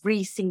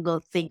every single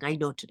thing I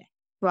know today.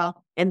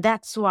 Well, and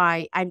that's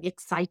why I'm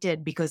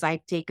excited because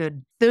I've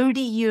taken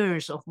 30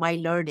 years of my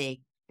learning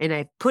and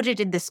I put it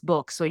in this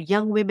book. So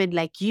young women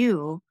like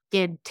you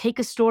can take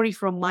a story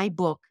from my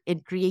book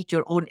and create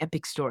your own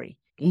epic story.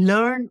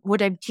 Learn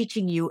what I'm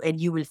teaching you, and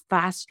you will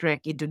fast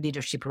track into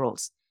leadership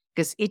roles.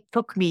 Because it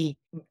took me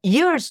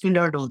years to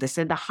learn all this.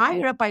 And the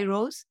higher up I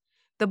rose,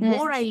 the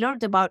more I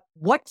learned about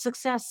what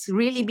success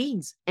really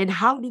means and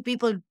how do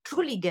people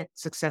truly get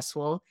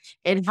successful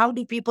and how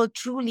do people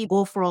truly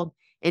go from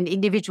an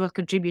individual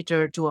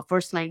contributor to a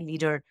first line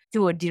leader,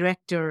 to a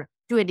director,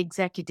 to an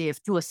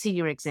executive, to a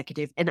senior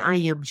executive. And I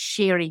am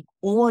sharing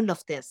all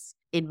of this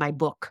in my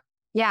book.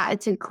 Yeah,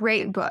 it's a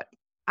great book.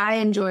 I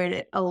enjoyed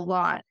it a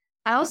lot.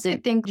 I also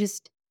think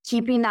just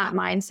keeping that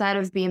mindset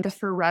of being the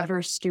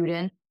forever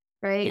student,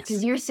 right?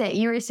 Because you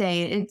were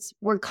saying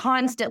we're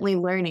constantly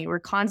learning, we're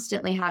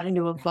constantly having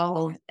to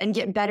evolve and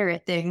get better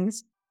at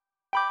things.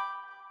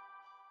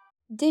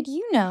 Did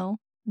you know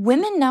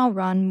women now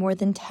run more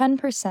than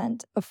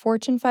 10% of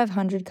Fortune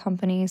 500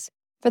 companies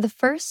for the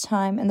first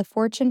time in the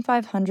Fortune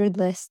 500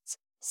 list's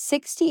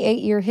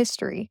 68-year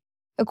history,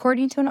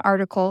 according to an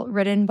article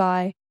written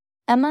by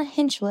Emma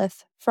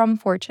Hinchliffe from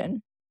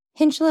Fortune.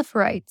 Hinchliffe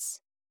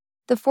writes,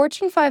 "The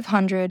Fortune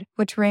 500,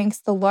 which ranks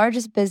the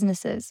largest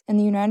businesses in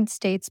the United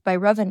States by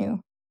revenue,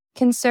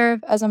 can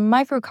serve as a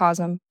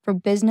microcosm for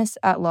business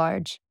at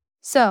large.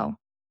 So,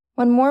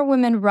 when more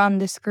women run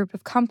this group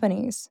of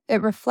companies,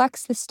 it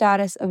reflects the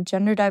status of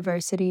gender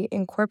diversity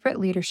in corporate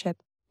leadership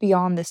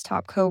beyond this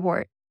top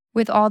cohort.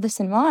 With all this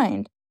in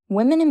mind,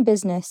 women in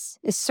business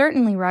is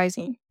certainly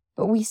rising,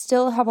 but we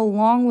still have a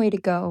long way to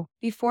go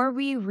before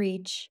we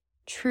reach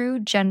true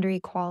gender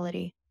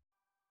equality."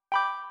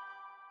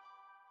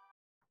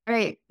 All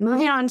right,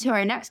 moving on to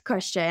our next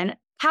question.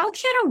 How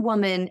can a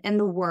woman in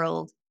the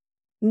world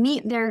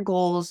meet their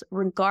goals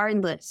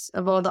regardless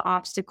of all the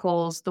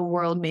obstacles the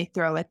world may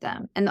throw at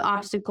them? And the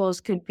obstacles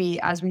could be,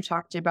 as we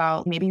talked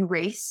about, maybe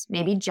race,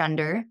 maybe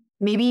gender,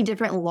 maybe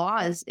different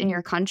laws in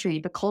your country,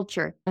 the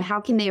culture. And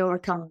how can they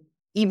overcome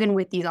even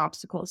with these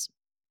obstacles?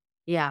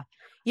 Yeah.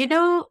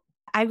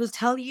 I will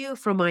tell you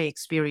from my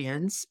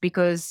experience,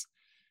 because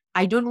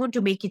I don't want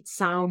to make it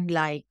sound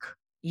like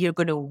you're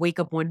going to wake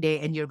up one day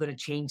and you're going to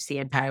change the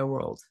entire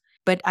world.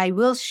 But I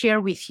will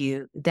share with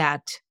you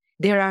that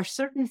there are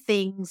certain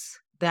things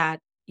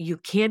that you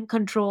can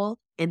control,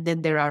 and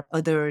then there are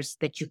others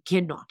that you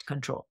cannot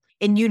control.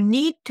 And you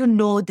need to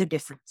know the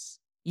difference.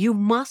 You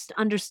must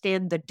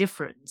understand the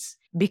difference,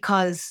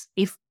 because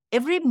if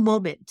every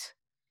moment,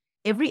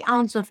 every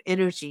ounce of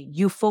energy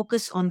you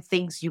focus on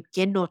things you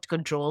cannot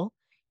control,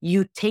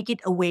 you take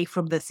it away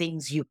from the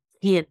things you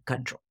can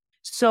control.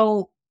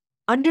 So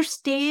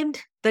understand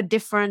the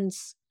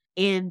difference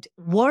and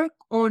work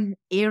on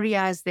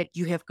areas that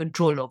you have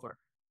control over.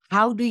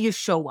 How do you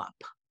show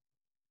up?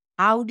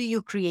 How do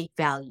you create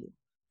value?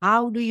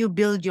 How do you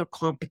build your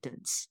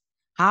competence?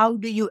 How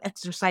do you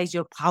exercise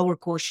your power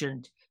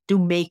quotient to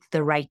make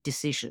the right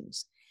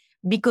decisions?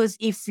 Because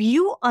if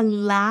you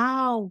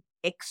allow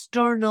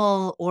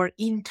external or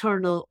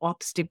internal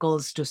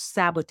obstacles to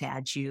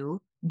sabotage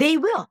you, they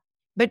will.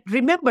 But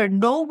remember,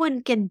 no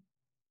one can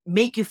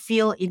make you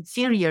feel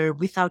inferior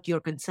without your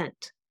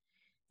consent.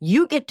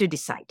 You get to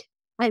decide.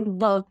 I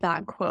love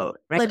that quote.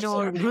 Right?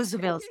 Eleanor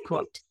Roosevelt's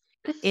quote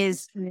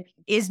is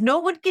no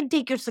one can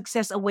take your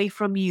success away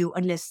from you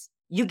unless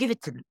you give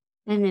it to them.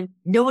 Mm-hmm.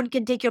 No one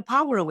can take your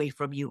power away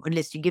from you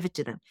unless you give it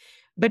to them.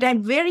 But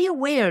I'm very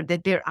aware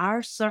that there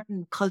are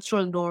certain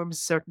cultural norms,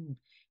 certain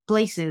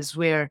places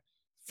where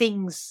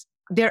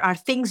there are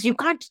things you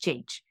can't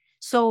change.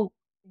 So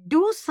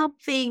do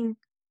something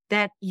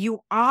that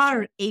you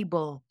are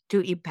able to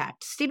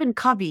impact. Stephen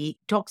Covey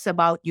talks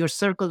about your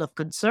circle of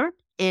concern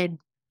and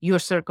your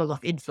circle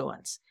of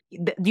influence.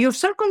 Your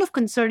circle of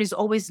concern is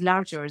always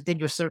larger than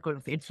your circle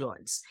of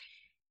influence.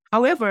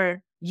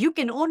 However, you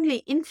can only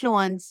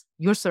influence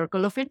your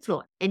circle of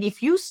influence. And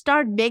if you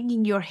start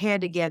banging your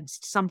head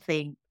against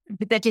something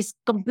that is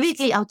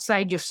completely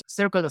outside your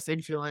circle of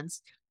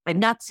influence, I'm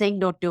not saying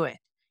don't do it.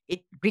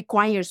 It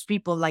requires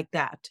people like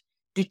that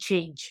to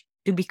change,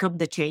 to become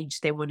the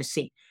change they want to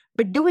see.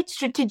 But do it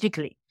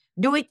strategically.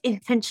 Do it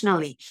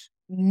intentionally.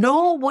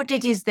 Know what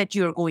it is that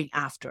you're going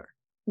after.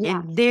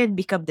 Yeah. And then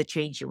become the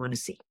change you want to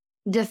see.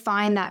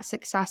 Define that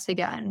success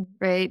again,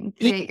 right?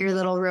 Create your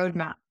little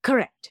roadmap.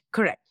 Correct.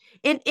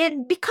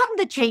 And become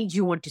the change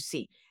you want to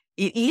see.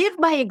 Live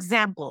by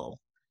example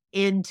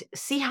and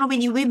see how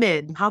many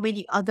women, how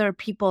many other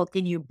people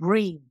can you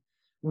bring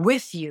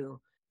with you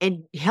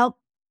and help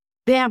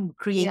them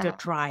create a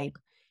tribe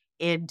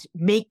and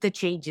make the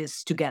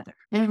changes together.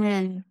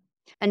 Mm-hmm.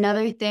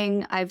 Another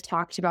thing I've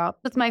talked about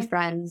with my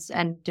friends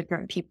and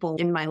different people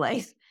in my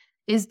life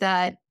is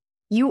that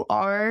you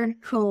are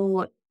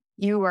who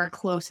you are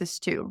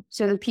closest to.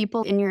 So the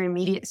people in your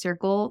immediate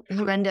circle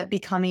who end up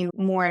becoming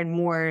more and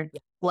more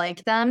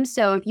like them.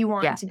 So if you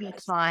want to be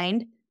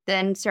kind,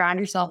 then surround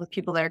yourself with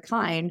people that are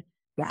kind.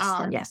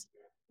 Yes.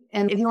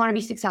 And if you want to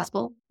be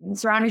successful,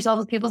 surround yourself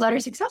with people that are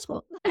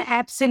successful.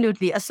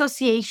 Absolutely.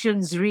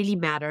 Associations really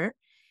matter.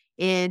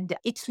 And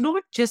it's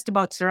not just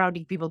about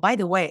surrounding people. By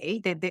the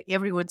way,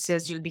 everyone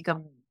says you'll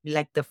become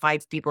like the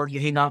 5 people you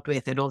hang out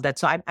with and all that.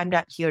 So I'm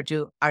not here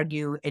to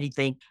argue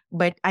anything,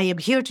 but I am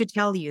here to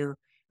tell you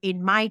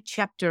in my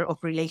chapter of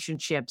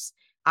relationships,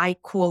 I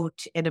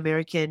quote an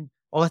American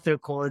author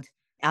called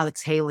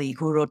Alex Haley,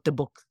 who wrote the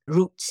book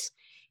Roots.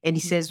 And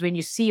he says, when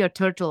you see a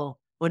turtle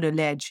on a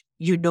ledge,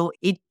 you know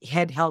it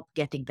had help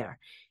getting there.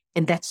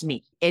 And that's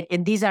me.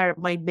 And these are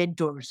my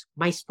mentors,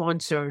 my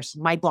sponsors,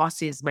 my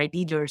bosses, my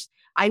leaders.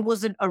 I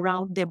wasn't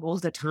around them all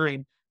the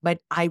time, but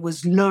I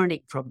was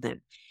learning from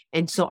them.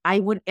 And so I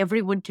want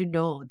everyone to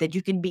know that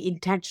you can be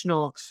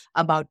intentional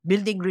about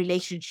building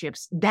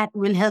relationships that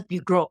will help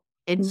you grow.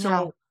 And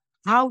so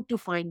how to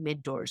find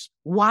mentors,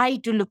 why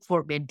to look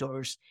for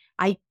mentors.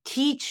 I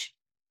teach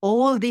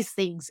all these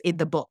things in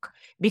the book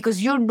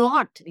because you're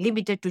not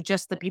limited to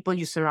just the people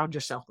you surround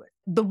yourself with.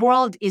 The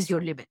world is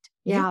your limit.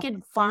 You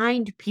can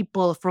find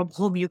people from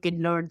whom you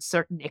can learn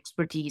certain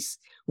expertise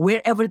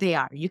wherever they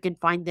are. You can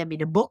find them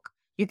in a book.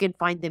 You can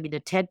find them in a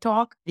TED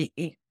Talk.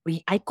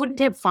 I couldn't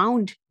have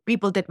found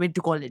people that went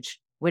to college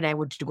when I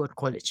wanted to go to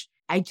college.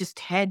 I just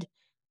had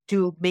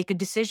to make a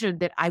decision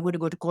that I want to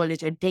go to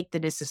college and take the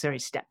necessary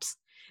steps.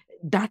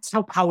 That's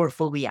how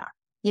powerful we are.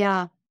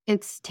 Yeah.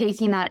 It's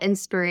taking that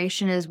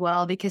inspiration as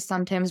well, because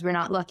sometimes we're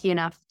not lucky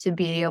enough to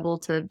be able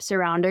to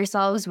surround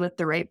ourselves with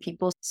the right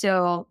people.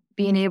 So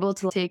being able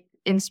to take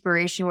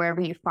inspiration wherever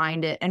you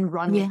find it and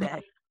run with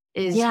it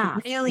is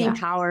really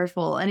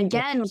powerful. And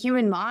again,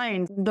 human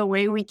mind, the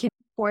way we can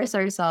force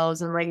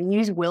ourselves and like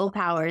use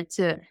willpower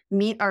to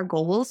meet our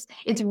goals,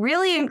 it's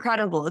really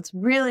incredible. It's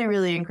really,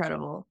 really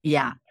incredible.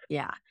 Yeah.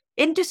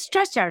 And to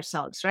stretch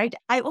ourselves, right?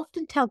 I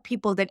often tell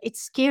people that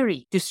it's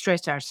scary to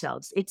stretch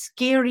ourselves. It's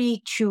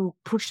scary to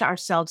push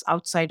ourselves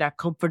outside our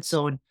comfort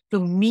zone, to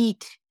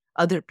meet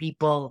other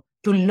people,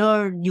 to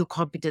learn new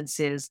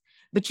competencies.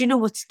 But you know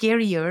what's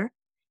scarier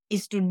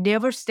is to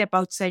never step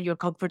outside your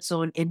comfort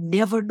zone and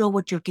never know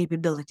what your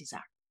capabilities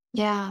are.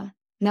 Yeah.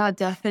 No,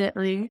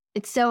 definitely.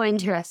 It's so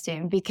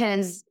interesting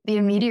because the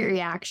immediate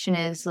reaction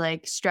is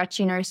like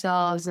stretching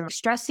ourselves and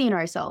stressing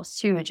ourselves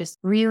too. Just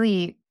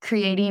really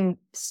creating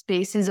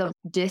spaces of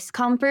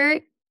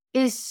discomfort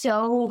is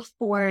so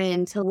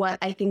foreign to what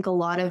I think a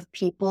lot of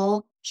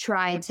people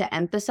try to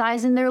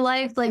emphasize in their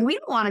life. Like we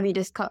don't want to be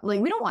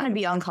we don't want to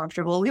be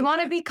uncomfortable. We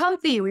want to be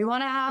comfy. We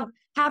want to have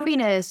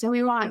happiness, and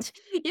we want,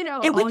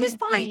 which is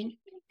fine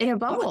in a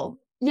bubble.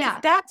 Yeah.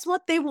 If that's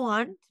what they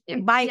want,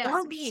 by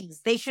all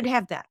means, they should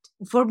have that.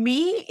 For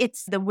me,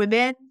 it's the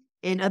women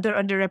and other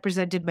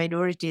underrepresented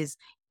minorities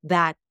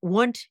that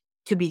want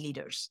to be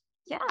leaders.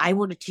 Yeah. I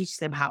want to teach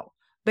them how.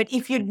 But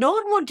if you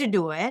don't want to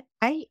do it,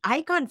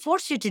 I can't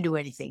force you to do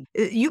anything.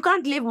 You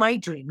can't live my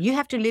dream. You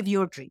have to live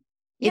your dream.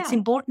 Yeah. It's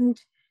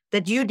important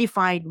that you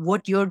define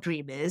what your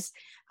dream is.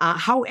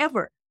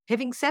 However,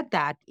 having said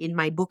that, in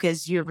my book,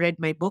 as you've read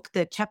my book,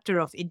 the chapter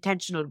of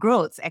intentional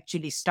growth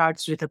actually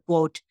starts with a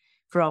quote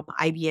from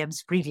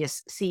IBM's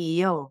previous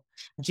CEO,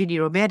 Ginny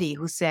Rometty,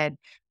 who said,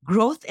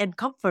 growth and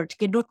comfort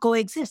cannot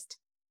coexist.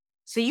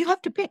 So you have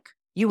to pick.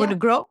 You want to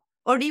grow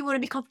or do you want to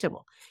be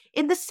comfortable?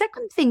 And the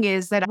second thing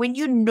is that when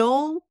you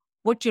know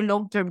what your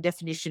long-term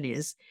definition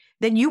is,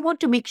 then you want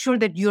to make sure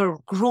that you're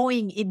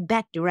growing in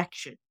that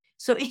direction.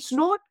 So it's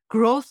not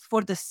growth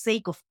for the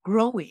sake of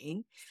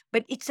growing,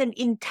 but it's an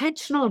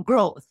intentional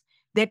growth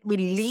that will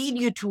lead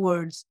you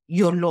towards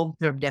your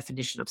long-term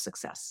definition of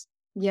success.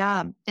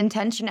 Yeah.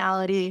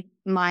 Intentionality,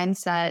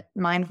 mindset,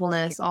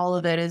 mindfulness, all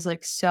of it is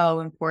like so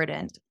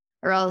important.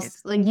 Or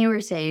else, like you were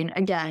saying,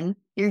 again,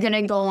 you're going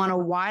to go on a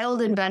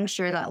wild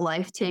adventure that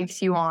life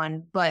takes you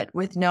on, but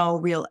with no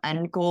real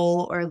end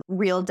goal or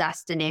real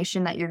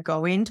destination that you're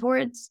going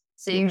towards.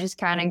 So you just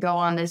kind of go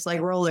on this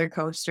like roller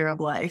coaster of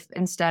life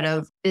instead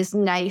of this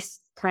nice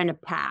kind of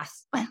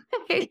path.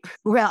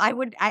 Well,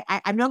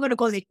 I'm not going to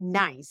call it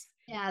nice.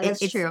 Yeah,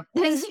 that's true.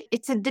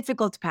 It's a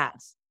difficult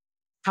path.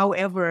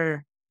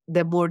 However,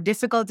 the more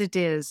difficult it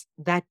is,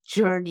 that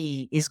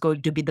journey is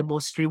going to be the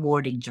most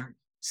rewarding journey.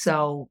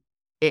 So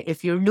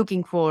if you're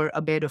looking for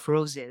a bed of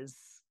roses,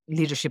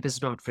 leadership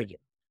is not for you.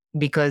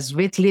 Because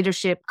with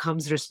leadership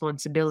comes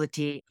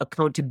responsibility,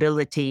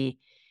 accountability.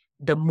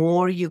 The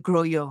more you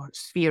grow your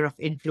sphere of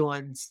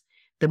influence,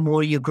 the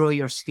more you grow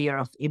your sphere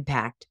of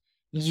impact,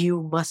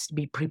 you must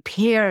be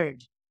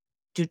prepared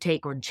to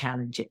take on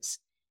challenges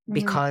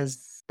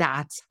because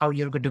that's how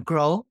you're going to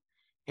grow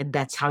and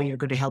that's how you're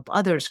going to help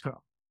others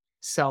grow.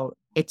 So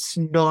it's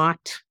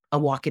not a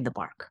walk in the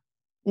park.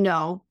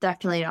 No,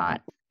 definitely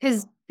not.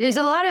 Because there's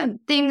a lot of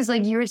things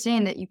like you were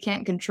saying that you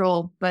can't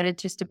control, but it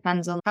just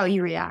depends on how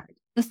you react.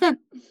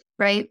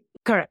 Right?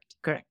 Correct.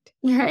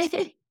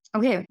 Right?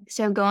 Okay.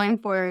 So going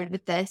forward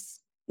with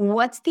this,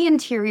 what's the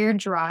interior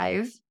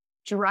drive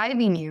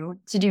driving you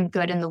to do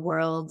good in the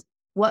world?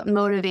 What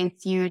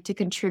motivates you to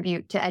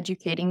contribute to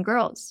educating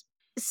girls?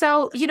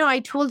 So, I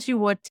told you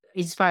what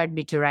inspired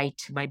me to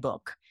write my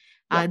book.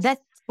 Yes.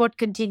 That's what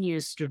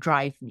continues to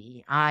drive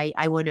me. I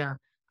want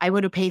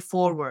to pay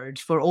forward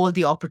for all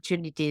the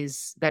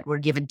opportunities that were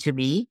given to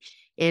me.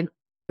 And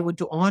I want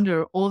to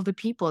honor all the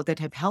people that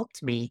have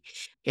helped me.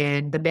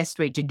 And the best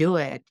way to do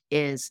it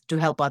is to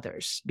help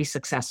others be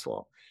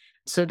successful.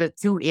 So the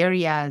two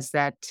areas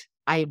that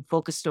I am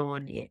focused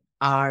on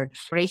are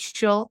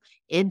racial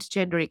and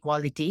gender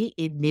equality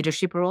in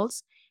leadership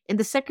roles. And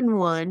the second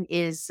one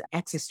is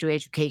access to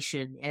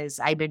education. As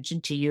I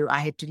mentioned to you, I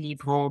had to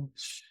leave home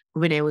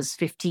when I was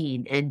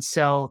 15. And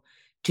so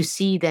to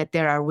see that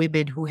there are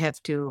women who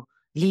have to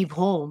leave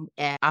home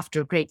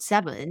after grade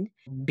 7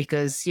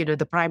 because,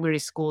 the primary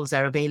schools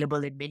are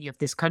available in many of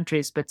these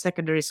countries, but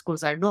secondary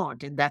schools are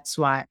not. And that's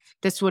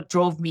what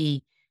drove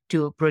me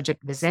to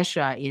Project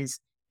Visesha, is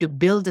to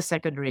build a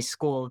secondary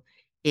school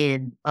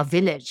in a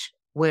village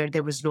where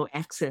there was no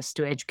access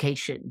to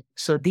education.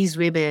 So these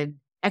women,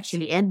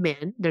 actually, and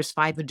men, there's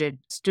 500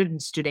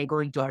 students today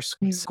going to our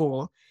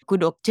school,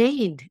 could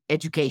obtain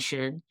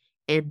education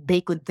and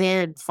they could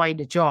then find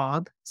a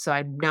job. So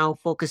I'm now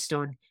focused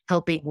on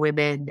helping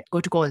women go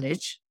to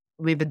college,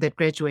 women that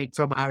graduate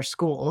from our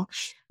school,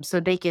 so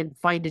they can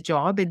find a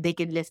job and they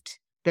can lift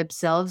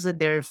themselves and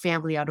their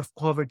family out of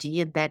poverty.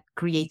 And that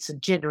creates a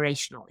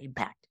generational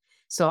impact.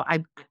 So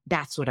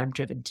that's what I'm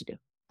driven to do.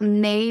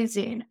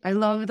 Amazing. I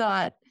love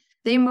that.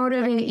 They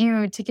motivate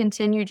you to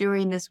continue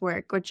doing this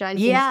work, which I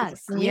think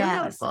is beautiful.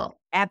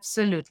 Yes,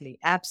 absolutely.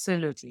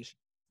 Absolutely.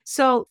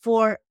 So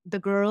for the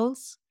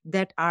girls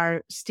that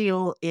are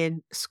still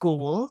in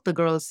school, the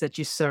girls that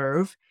you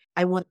serve,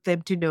 I want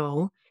them to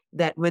know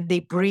that when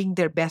they bring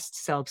their best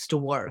selves to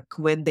work,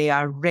 when they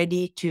are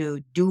ready to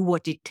do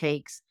what it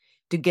takes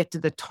to get to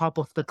the top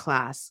of the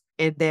class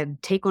and then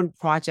take on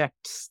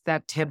projects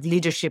that have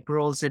leadership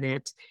roles in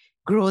it,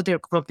 grow their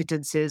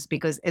competences,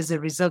 because as a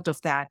result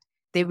of that,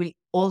 they will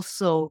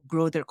also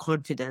grow their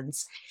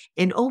confidence,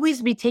 and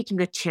always be taking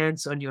a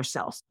chance on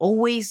yourself.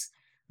 Always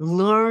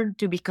learn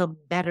to become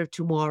better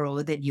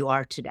tomorrow than you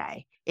are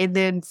today. And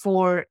then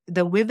for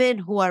the women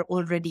who are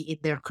already in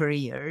their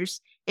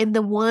careers and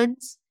the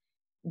ones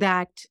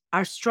that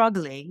are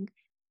struggling,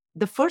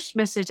 the first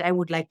message I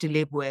would like to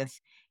leave with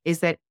is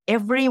that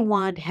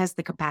everyone has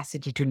the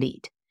capacity to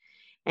lead.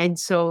 And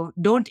so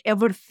don't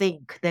ever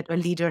think that a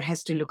leader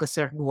has to look a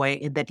certain way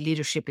and that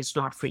leadership is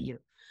not for you.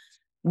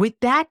 With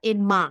that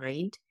in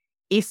mind,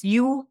 if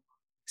you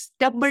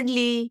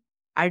stubbornly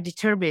are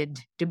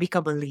determined to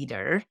become a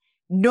leader,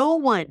 no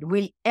one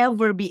will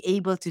ever be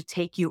able to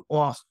take you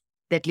off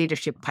that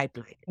leadership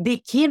pipeline. They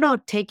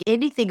cannot take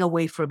anything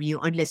away from you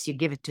unless you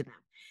give it to them.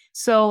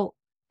 So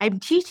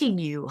I'm teaching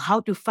you how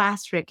to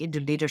fast track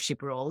into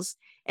leadership roles.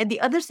 And the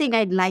other thing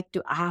I'd like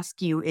to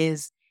ask you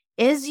is,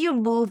 as you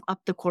move up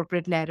the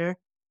corporate ladder,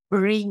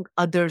 bring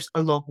others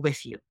along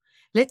with you.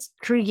 Let's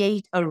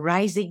create a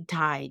rising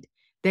tide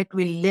that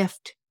will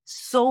lift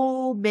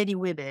so many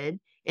women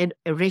and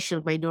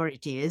racial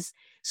minorities,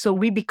 so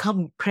we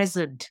become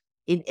present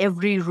in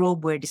every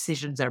room where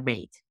decisions are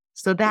made.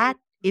 So that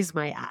is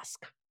my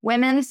ask.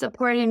 Women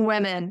supporting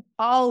women,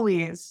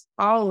 always,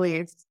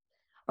 always.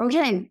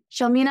 Okay,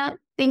 Shelmima,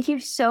 thank you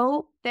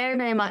so very,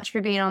 very much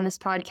for being on this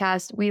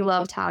podcast. We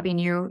loved having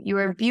you. You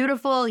are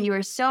beautiful, you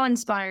are so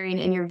inspiring,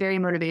 and you're very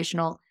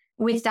motivational.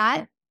 With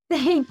that,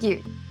 thank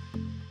you.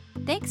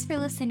 Thanks for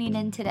listening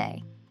in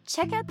today.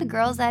 Check out the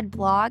Girls Ed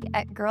blog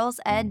at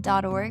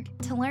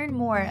girlsed.org to learn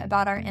more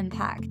about our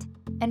impact.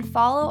 And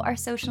follow our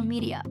social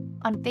media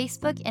on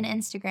Facebook and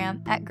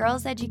Instagram at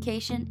Girls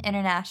Education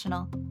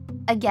International.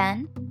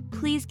 Again,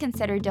 please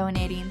consider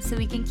donating so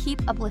we can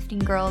keep uplifting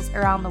girls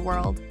around the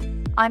world.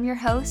 I'm your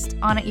host,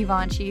 Anna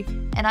Ivanchief,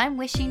 and I'm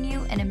wishing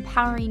you an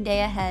empowering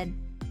day ahead.